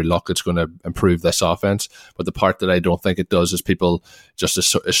helps Andrew Luck. It's going to improve this offense. But the part that I don't think it does is people just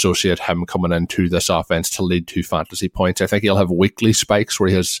associate him coming into this offense to lead to fantasy points. I think he'll have weekly spikes where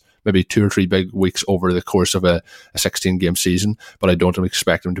he has maybe 2 or 3 big weeks over the course of a 16-game season, but I don't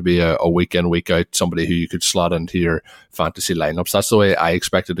expect him to be a week in, week out, somebody who you could slot into your fantasy lineups. That's the way I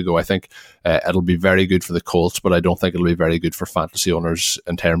expect it to go. I think it'll be very good for the Colts, but I don't think it'll be very good for fantasy owners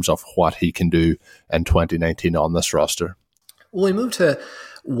in terms of what he can do in 2019 on this roster. Well, we move to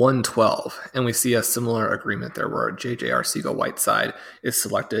 112, and we see a similar agreement there where J.J. Arcega-Whiteside is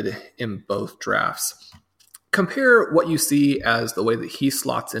selected in both drafts. Compare what you see as the way that he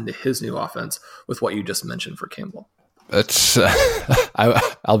slots into his new offense with what you just mentioned for Campbell. It's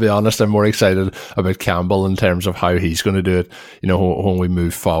I'll be honest, I'm more excited about Campbell in terms of how he's going to do it, when we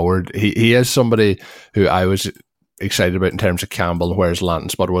move forward. He is somebody who I was excited about in terms of Campbell and where his landing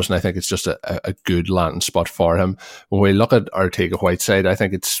spot was, and I think it's just a good landing spot for him. When we look at Arcega-Whiteside, I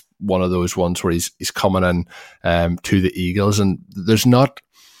think it's one of those ones where he's coming in to the Eagles, and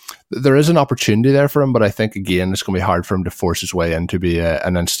there is an opportunity there for him, but I think, again, it's going to be hard for him to force his way in to be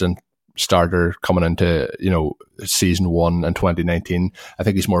an instant starter coming into, season 1 in 2019. I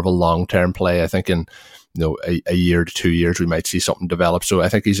think he's more of a long-term play. I think in, a year to 2 years, we might see something develop. So I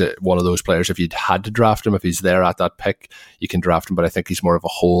think he's one of those players, if you'd had to draft him, if he's there at that pick, you can draft him, but I think he's more of a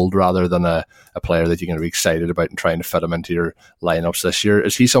hold rather than a player that you're going to be excited about and trying to fit him into your lineups this year.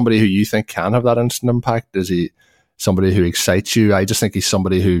 Is he somebody who you think can have that instant impact? Is he somebody who excites you. I just think he's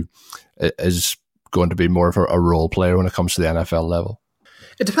somebody who is going to be more of a role player when it comes to the NFL level.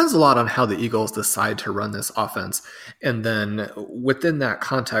 It depends a lot on how the Eagles decide to run this offense. And then within that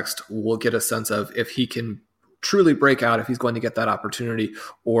context, we'll get a sense of if he can truly break out, if he's going to get that opportunity,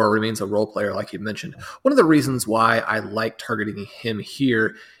 or remains a role player like you mentioned. One of the reasons why I like targeting him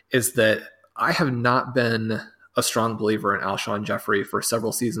here is that I have not been a strong believer in Alshon Jeffrey for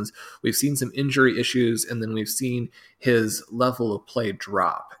several seasons. We've seen some injury issues, and then we've seen his level of play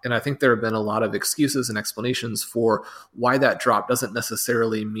drop. And I think there have been a lot of excuses and explanations for why that drop doesn't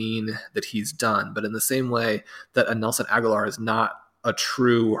necessarily mean that he's done. But in the same way that a Nelson Aguilar is not a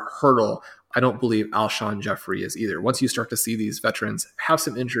true hurdle, I don't believe Alshon Jeffrey is either. Once you start to see these veterans have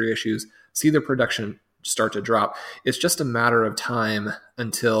some injury issues, see their production start to drop, it's just a matter of time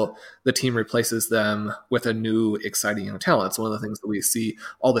until the team replaces them with a new exciting young talent. It's one of the things that we see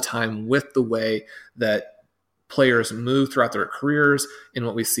all the time with the way that players move throughout their careers, and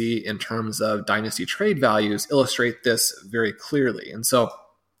what we see in terms of dynasty trade values illustrate this very clearly. And so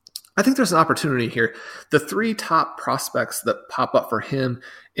I think there's an opportunity here. The three top prospects that pop up for him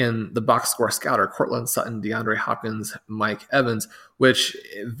in the box score scout are Courtland Sutton, DeAndre Hopkins, Mike Evans, which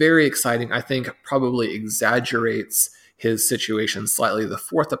very exciting. I think probably exaggerates his situation slightly. The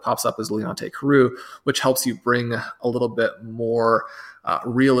fourth that pops up is Leonte Carroo, which helps you bring a little bit more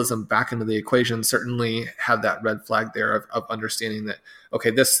realism back into the equation. Certainly have that red flag there of understanding that,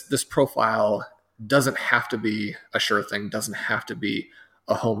 okay, this profile doesn't have to be a sure thing, doesn't have to be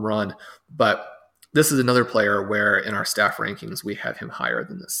a home run, but this is another player where in our staff rankings, we have him higher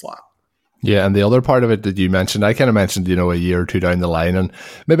than this slot. Yeah, and the other part of it that you mentioned, I kind of mentioned, a year or two down the line, and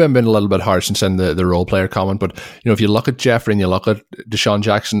maybe I'm being a little bit harsh in saying the role player comment, but, if you look at Jeffrey and you look at Deshaun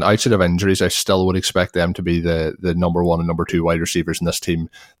Jackson, outside of injuries, I still would expect them to be the number one and number two wide receivers in this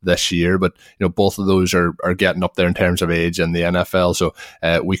team this year, but, both of those are getting up there in terms of age in the NFL, so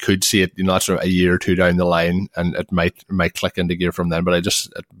we could see it, that's a year or two down the line, and it might click into gear from then, but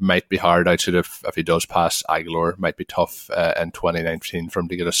it might be hard outside if he does pass Aguilar. It might be tough in 2019 for him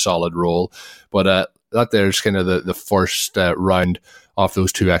to get a solid role. But that there's kind of the first round of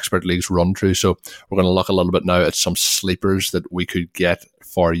those two expert leagues run through. So we're going to look a little bit now at some sleepers that we could get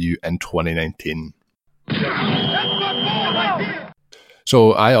for you in 2019.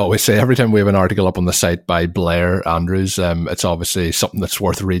 So I always say every time we have an article up on the site by Blair Andrews, it's obviously something that's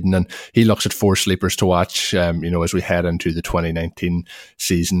worth reading, and he looks at 4 sleepers to watch, as we head into the 2019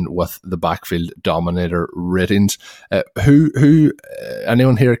 season with the Backfield Dominator ratings. Who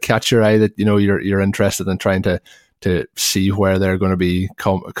anyone here catch your eye that you're interested in trying to see where they're going to be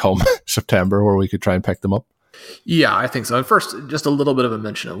come September, where we could try and pick them up? Yeah, I think so. And first, just a little bit of a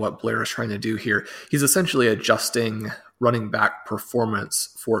mention of what Blair is trying to do here. He's essentially adjusting running back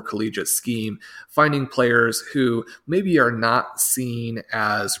performance for collegiate scheme, finding players who maybe are not seen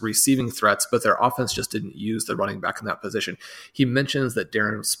as receiving threats, but their offense just didn't use the running back in that position. He mentions that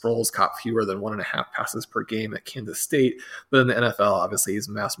Darren Sproles caught fewer than 1.5 passes per game at Kansas State, but in the NFL, obviously, he's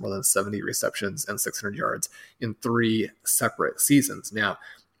amassed more than 70 receptions and 600 yards in 3 separate seasons. Now,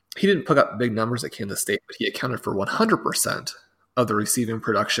 he didn't put up big numbers at Kansas State, but he accounted for 100% of the receiving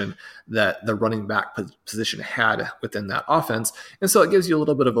production that the running back position had within that offense. And so it gives you a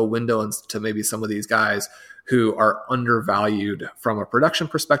little bit of a window into maybe some of these guys who are undervalued from a production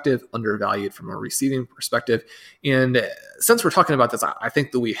perspective, undervalued from a receiving perspective. And since we're talking about this, I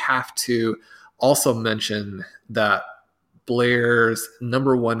think that we have to also mention that Blair's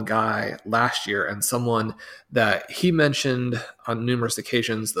number one guy last year, and someone that he mentioned on numerous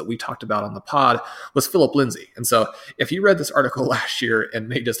occasions that we talked about on the pod, was Philip Lindsay. And so if you read this article last year and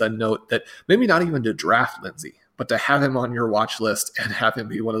made just a note that maybe not even to draft Lindsay, but to have him on your watch list and have him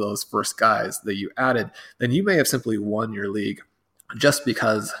be one of those first guys that you added, then you may have simply won your league just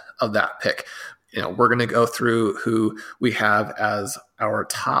because of that pick. We're going to go through who we have as our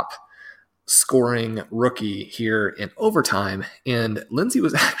top scoring rookie here in overtime, and Lindsay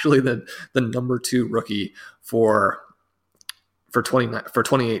was actually the number 2 rookie for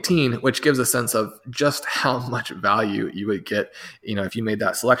 2018, which gives a sense of just how much value you would get, if you made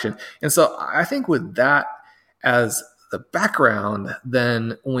that selection. And so I think with that as the background,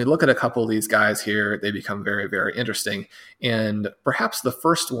 then when we look at a couple of these guys here, they become very, very interesting. And perhaps the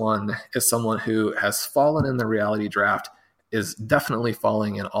first one is someone who has fallen in the reality draft, is definitely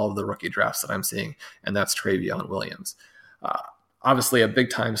falling in all of the rookie drafts that I'm seeing, and that's Travion Williams. Obviously a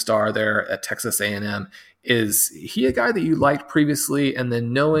big-time star there at Texas A&M. Is he a guy that you liked previously, and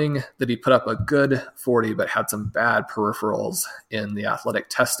then knowing that he put up a good 40 but had some bad peripherals in the athletic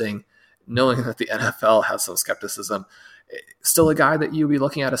testing, knowing that the NFL has some skepticism, still a guy that you'd be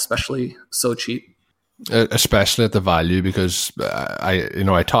looking at, especially so cheap? Especially at the value, because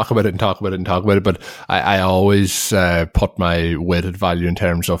I talk about it, but I always put my weighted value in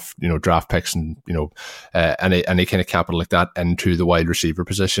terms of draft picks and any kind of capital like that into the wide receiver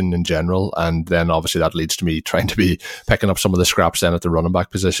position in general, and then obviously that leads to me trying to be picking up some of the scraps then at the running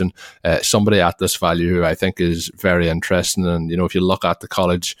back position. Somebody at this value who I think is very interesting, and if you look at the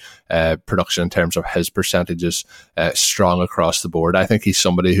college production in terms of his percentages, strong across the board. I think he's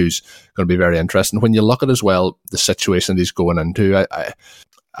somebody who's going to be very interesting. When you look at as well the situation that he's going into,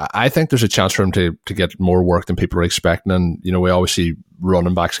 I think there's a chance for him to get more work than people are expecting. And we always see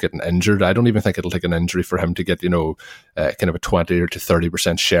running backs getting injured. I don't even think it'll take an injury for him to get kind of a 20 or to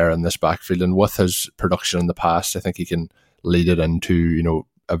 30% share in this backfield. And with his production in the past, I think he can lead it into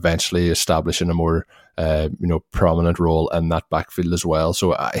eventually establishing a more prominent role in that backfield as well.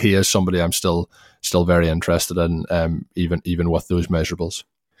 So he is somebody I'm still very interested in, even with those measurables.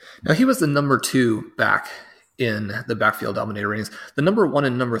 Now, he was the number 2 back in the backfield dominator ratings. The number 1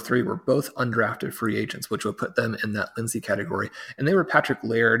 and number 3 were both undrafted free agents, which would put them in that Lindsey category. And they were Patrick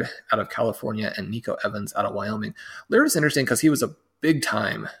Laird out of California and Nico Evans out of Wyoming. Laird is interesting because he was a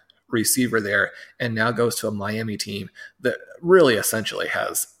big-time receiver there and now goes to a Miami team that really essentially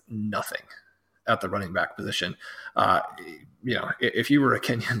has nothing at the running back position. If you were a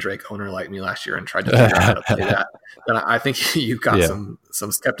Kenyon Drake owner like me last year and tried to figure out how to play that, then I think you've got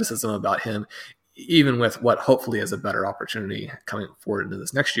some skepticism about him, even with what hopefully is a better opportunity coming forward into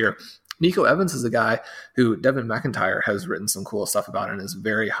this next year. Nico Evans is a guy who Devin McIntyre has written some cool stuff about and is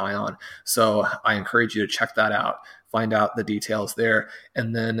very high on. So I encourage you to check that out, find out the details there.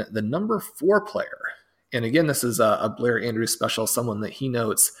 And then the number 4 player, and again, this is a Blair Andrews special, someone that he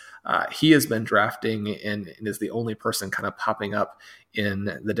notes he has been drafting and is the only person kind of popping up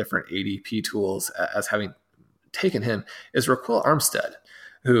in the different ADP tools as having taken him, is Raquel Armstead,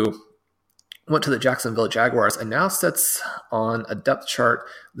 who went to the Jacksonville Jaguars and now sits on a depth chart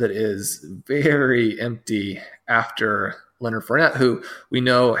that is very empty after Leonard Fournette, who we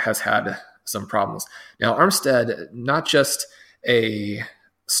know has had some problems. Now, Armstead, not just a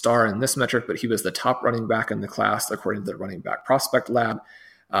star in this metric, but he was the top running back in the class according to the Running Back Prospect Lab.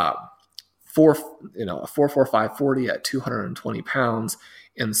 A 4.45 40 at 220 pounds.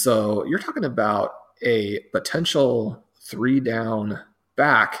 And so you're talking about a potential 3-down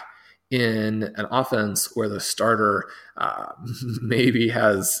back in an offense where the starter maybe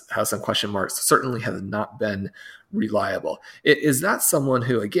has some question marks, certainly has not been reliable. Is that someone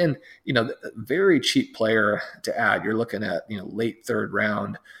who, again, very cheap player to add? You're looking at, late 3rd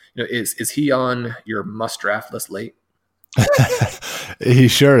round. Is he on your must draft list late? He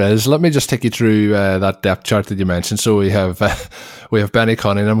sure is. Let me just take you through that depth chart that you mentioned. So we have Benny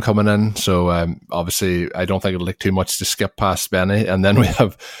Cunningham coming in. So obviously, I don't think it'll take too much to skip past Benny. And then we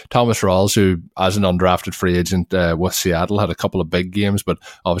have Thomas Rawls, who, as an undrafted free agent with Seattle, had a couple of big games, but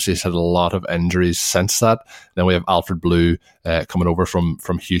obviously has had a lot of injuries since that. Then we have Alfred Blue coming over from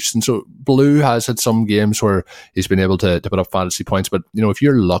Houston. So Blue has had some games where he's been able to put up fantasy points. But if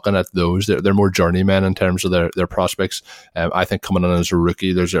you're looking at those, they're more journeymen in terms of their prospects. I think coming in as a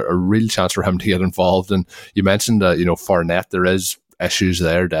rookie, there's a real chance for him to get involved. And you mentioned Fournette, there is issues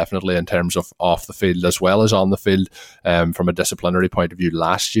there definitely in terms of off the field as well as on the field from a disciplinary point of view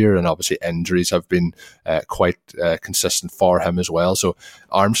last year, and obviously injuries have been quite consistent for him as well. So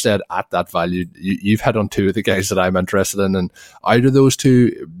Armstead at that value, you've hit on 2 of the guys that I'm interested in, and out of those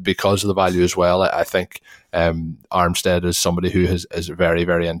 2, because of the value as well, I think Armstead is somebody who is very,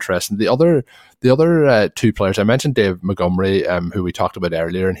 very interesting. The other 2 players, I mentioned Dave Montgomery, who we talked about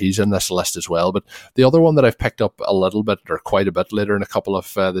earlier, and he's in this list as well. But the other one that I've picked up a little bit, or quite a bit later in a couple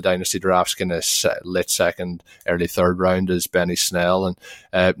of the dynasty drafts, kind of late 2nd, early 3rd round, is Benny Snell.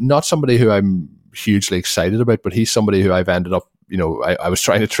 And not somebody who I'm hugely excited about, but he's somebody who I've ended up, I was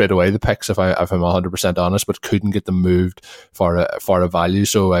trying to trade away the picks if I'm 100% honest, but couldn't get them moved for a value.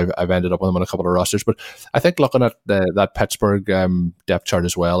 So I've ended up with them on a couple of rosters. But I think looking at that Pittsburgh depth chart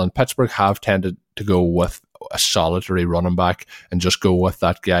as well, and Pittsburgh have tended to go with a solitary running back and just go with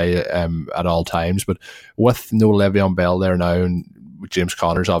that guy at all times. But with no Le'Veon Bell there now, and James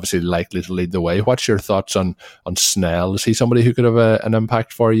Conner's obviously likely to lead the way, what's your thoughts on Snell? Is he somebody who could have an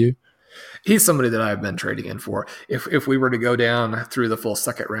impact for you? He's somebody that I've been trading in for. If we were to go down through the full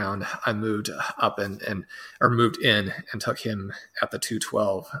 2nd round, I moved up or moved in and took him at the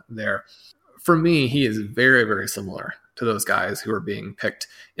 212 there. For me, he is very, very similar to those guys who are being picked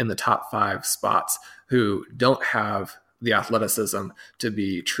in the top 5 spots who don't have the athleticism to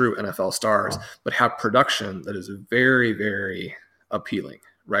be true NFL stars, but have production that is very, very appealing,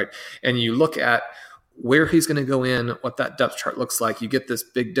 right? And you look at where he's going to go in, what that depth chart looks like. You get this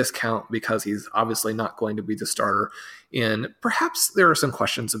big discount because he's obviously not going to be the starter. And perhaps there are some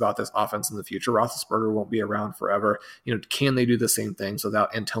questions about this offense in the future. Roethlisberger won't be around forever. Can they do the same things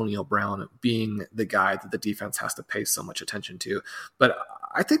without Antonio Brown being the guy that the defense has to pay so much attention to? But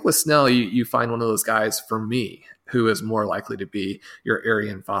I think with Snell, you find one of those guys, for me, who is more likely to be your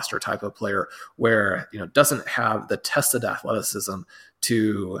Arian Foster type of player, where doesn't have the tested athleticism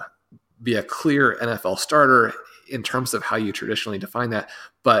to be a clear NFL starter in terms of how you traditionally define that,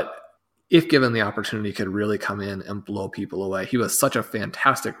 but if given the opportunity, could really come in and blow people away. He was such a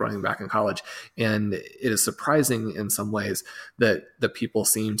fantastic running back in college, and it is surprising in some ways that the people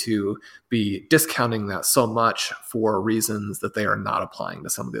seem to be discounting that so much for reasons that they are not applying to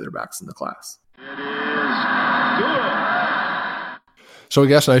some of the other backs in the class. So I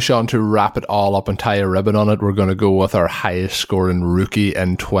guess now, Sean, to wrap it all up and tie a ribbon on it, we're going to go with our highest scoring rookie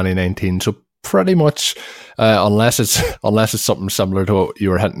in 2019. So pretty much, unless it's something similar to what you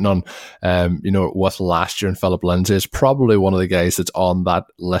were hinting on, with last year and Philip Lindsay, is probably one of the guys that's on that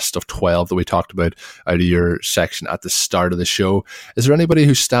list of 12 that we talked about out of your section at the start of the show. Is there anybody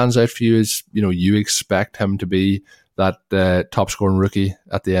who stands out for you as, you expect him to be that top scoring rookie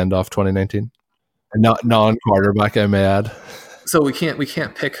at the end of 2019? Not non-quarterback, I may add. So we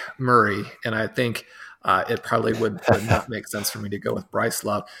can't pick Murray, and I think it probably would not make sense for me to go with Bryce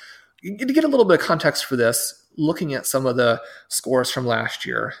Love. To get a little bit of context for this, looking at some of the scores from last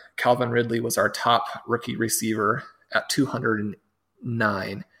year, Calvin Ridley was our top rookie receiver at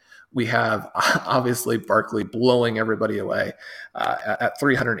 209. We have obviously Barkley blowing everybody away at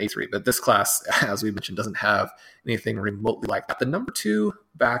 383, but this class, as we mentioned, doesn't have anything remotely like that. The number 2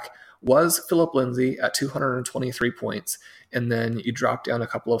 back was Philip Lindsay at 223 points, and then you drop down a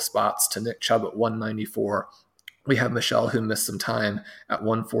couple of spots to Nick Chubb at 194. We have Michelle, who missed some time, at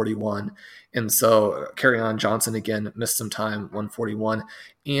 141. And so Kerryon Johnson, again, missed some time, 141.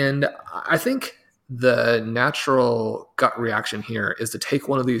 And I think the natural gut reaction here is to take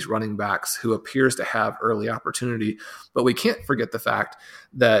one of these running backs who appears to have early opportunity. But we can't forget the fact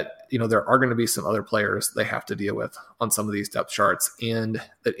that, there are going to be some other players they have to deal with on some of these depth charts, and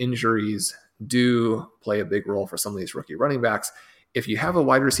that injuries do play a big role for some of these rookie running backs. If you have a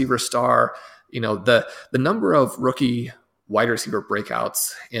wide receiver star, the number of rookie wide receiver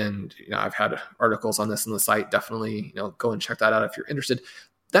breakouts, and I've had articles on this on the site, definitely go and check that out if you're interested.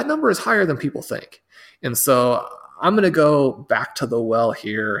 That number is higher than people think. And so I'm going to go back to the well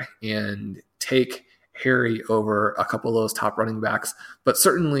here and take Harry over a couple of those top running backs. But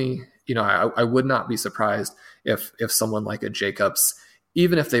certainly, I would not be surprised if someone like a Jacobs,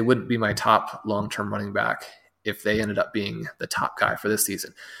 even if they wouldn't be my top long-term running back, if they ended up being the top guy for this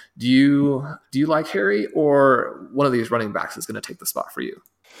season. Do you like Harry, or one of these running backs is going to take the spot for you?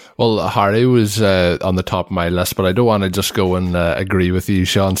 Well, Harry was on the top of my list, but I don't want to just go and agree with you,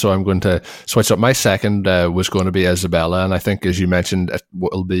 Sean, so I'm going to switch up. My second was going to be Isabella, and I think, as you mentioned, it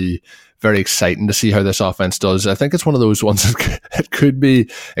will be very exciting to see how this offense does. I think it's one of those ones that it could be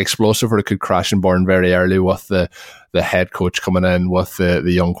explosive, or it could crash and burn very early with the head coach coming in, with the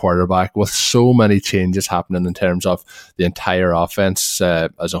young quarterback, with so many changes happening in terms of the entire offense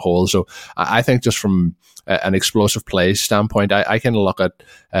as a whole. So I think just from an explosive play standpoint, I kind of look at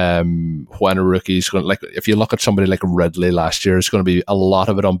when a rookie's going, like if you look at somebody like Ridley last year, it's going to be a lot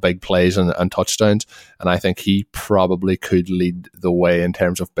of it on big plays and touchdowns, and I think he probably could lead the way in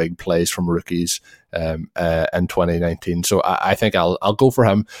terms of big plays from rookies in 2019. So I think I'll go for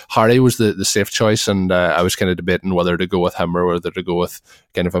him. Harry was the safe choice, and I was kind of debating whether to go with him or whether to go with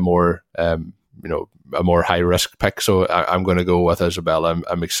kind of a more a more high risk pick. So I'm going to go with Isabella.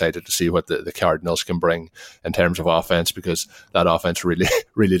 I'm excited to see what the Cardinals can bring in terms of offense, because that offense really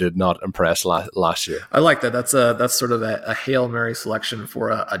did not impress last year. I like that. That's sort of a Hail Mary selection for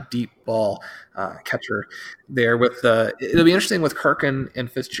a deep ball catcher there. It'll be interesting with Kirk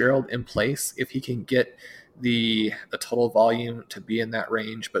and Fitzgerald in place, if he can get the total volume to be in that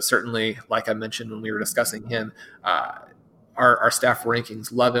range. But certainly, like I mentioned when we were discussing him, our staff rankings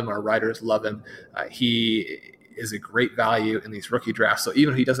love him. Our writers love him. He is a great value in these rookie drafts. So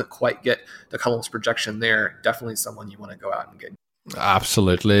even if he doesn't quite get the Cullum's projection there, definitely someone you want to go out and get.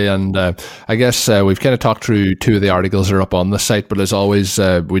 Absolutely. And I guess we've kind of talked through two of the articles that are up on the site, but as always,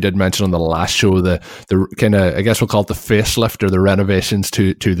 we did mention on the last show the kind of, I guess we'll call it the facelift or the renovations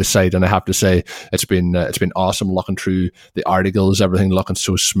to the site. And I have to say it's been awesome looking through the articles, everything looking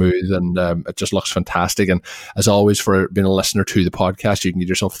so smooth, and it just looks fantastic. And as always, for being a listener to the podcast, you can get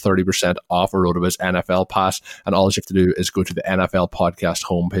yourself 30% off a RotoViz NFL pass, and all you have to do is go to the NFL podcast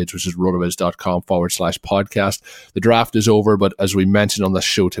homepage, which is rotoviz.com/podcast. The draft is over, but as as we mentioned on the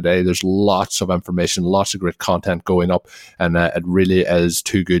show today, there's lots of information, lots of great content going up, and it really is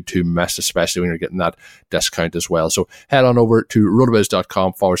too good to miss, especially when you're getting that discount as well. So head on over to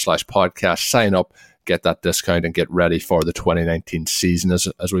rotoviz.com/podcast, sign up, get that discount, and get ready for the 2019 season. As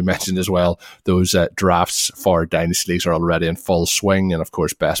we mentioned as well, those drafts for Dynasty Leagues are already in full swing, and of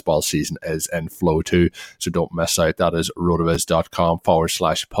course best ball season is in flow too, so don't miss out. That is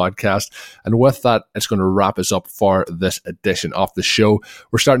rotoviz.com/podcast. And with that, it's going to wrap us up for this edition of the show.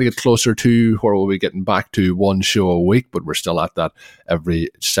 We're starting to get closer to where we'll be getting back to one show a week, but we're still at that every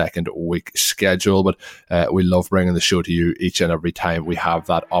second week schedule. But we love bringing the show to you each and every time we have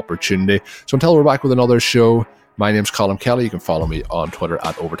that opportunity. So until we're back with another show, my name's Colm Kelly. You can follow me on Twitter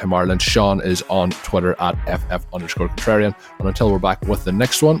at Overtime Ireland. Sean is on Twitter at FF_contrarian. And until we're back with the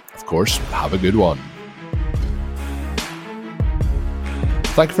next one, of course, have a good one.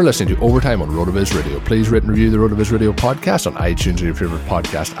 Thank you for listening to Overtime on RotoViz Radio. Please rate and review the RotoViz Radio podcast on iTunes or your favorite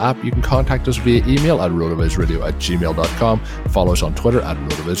podcast app. You can contact us via email at rotovizradio@gmail.com. Follow us on Twitter at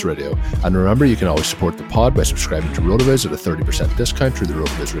RotoViz Radio. And remember, you can always support the pod by subscribing to RotoViz at a 30% discount through the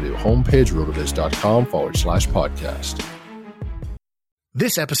RotoViz Radio homepage, rotoviz.com/podcast.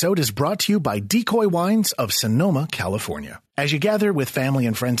 This episode is brought to you by Decoy Wines of Sonoma, California. As you gather with family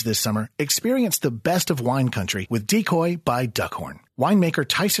and friends this summer, experience the best of wine country with Decoy by Duckhorn. Winemaker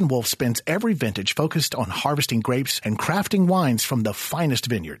Tyson Wolf spends every vintage focused on harvesting grapes and crafting wines from the finest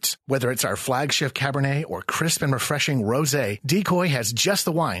vineyards. Whether it's our flagship Cabernet or crisp and refreshing Rosé, Decoy has just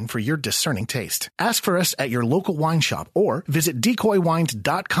the wine for your discerning taste. Ask for us at your local wine shop or visit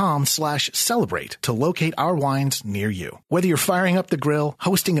decoywines.com/celebrate to locate our wines near you. Whether you're firing up the grill,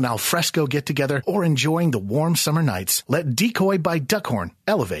 hosting an alfresco get-together, or enjoying the warm summer nights, let Decoy by Duckhorn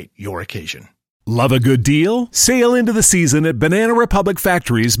elevate your occasion. Love a good deal? Sail into the season at Banana Republic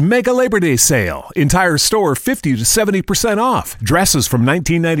Factory's Mega Labor Day Sale. Entire store 50 to 70% off. Dresses from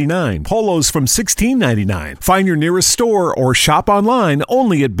 $19.99. Polos from $16.99. Find your nearest store or shop online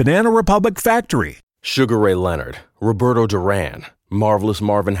only at Banana Republic Factory. Sugar Ray Leonard, Roberto Duran, Marvelous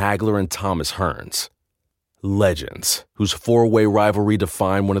Marvin Hagler, and Thomas Hearns. Legends, whose four-way rivalry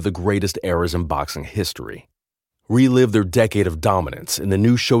defined one of the greatest eras in boxing history. Relive their decade of dominance in the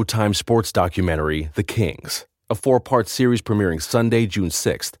new Showtime sports documentary, The Kings, a 4-part series premiering Sunday, June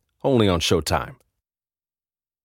 6th, only on Showtime.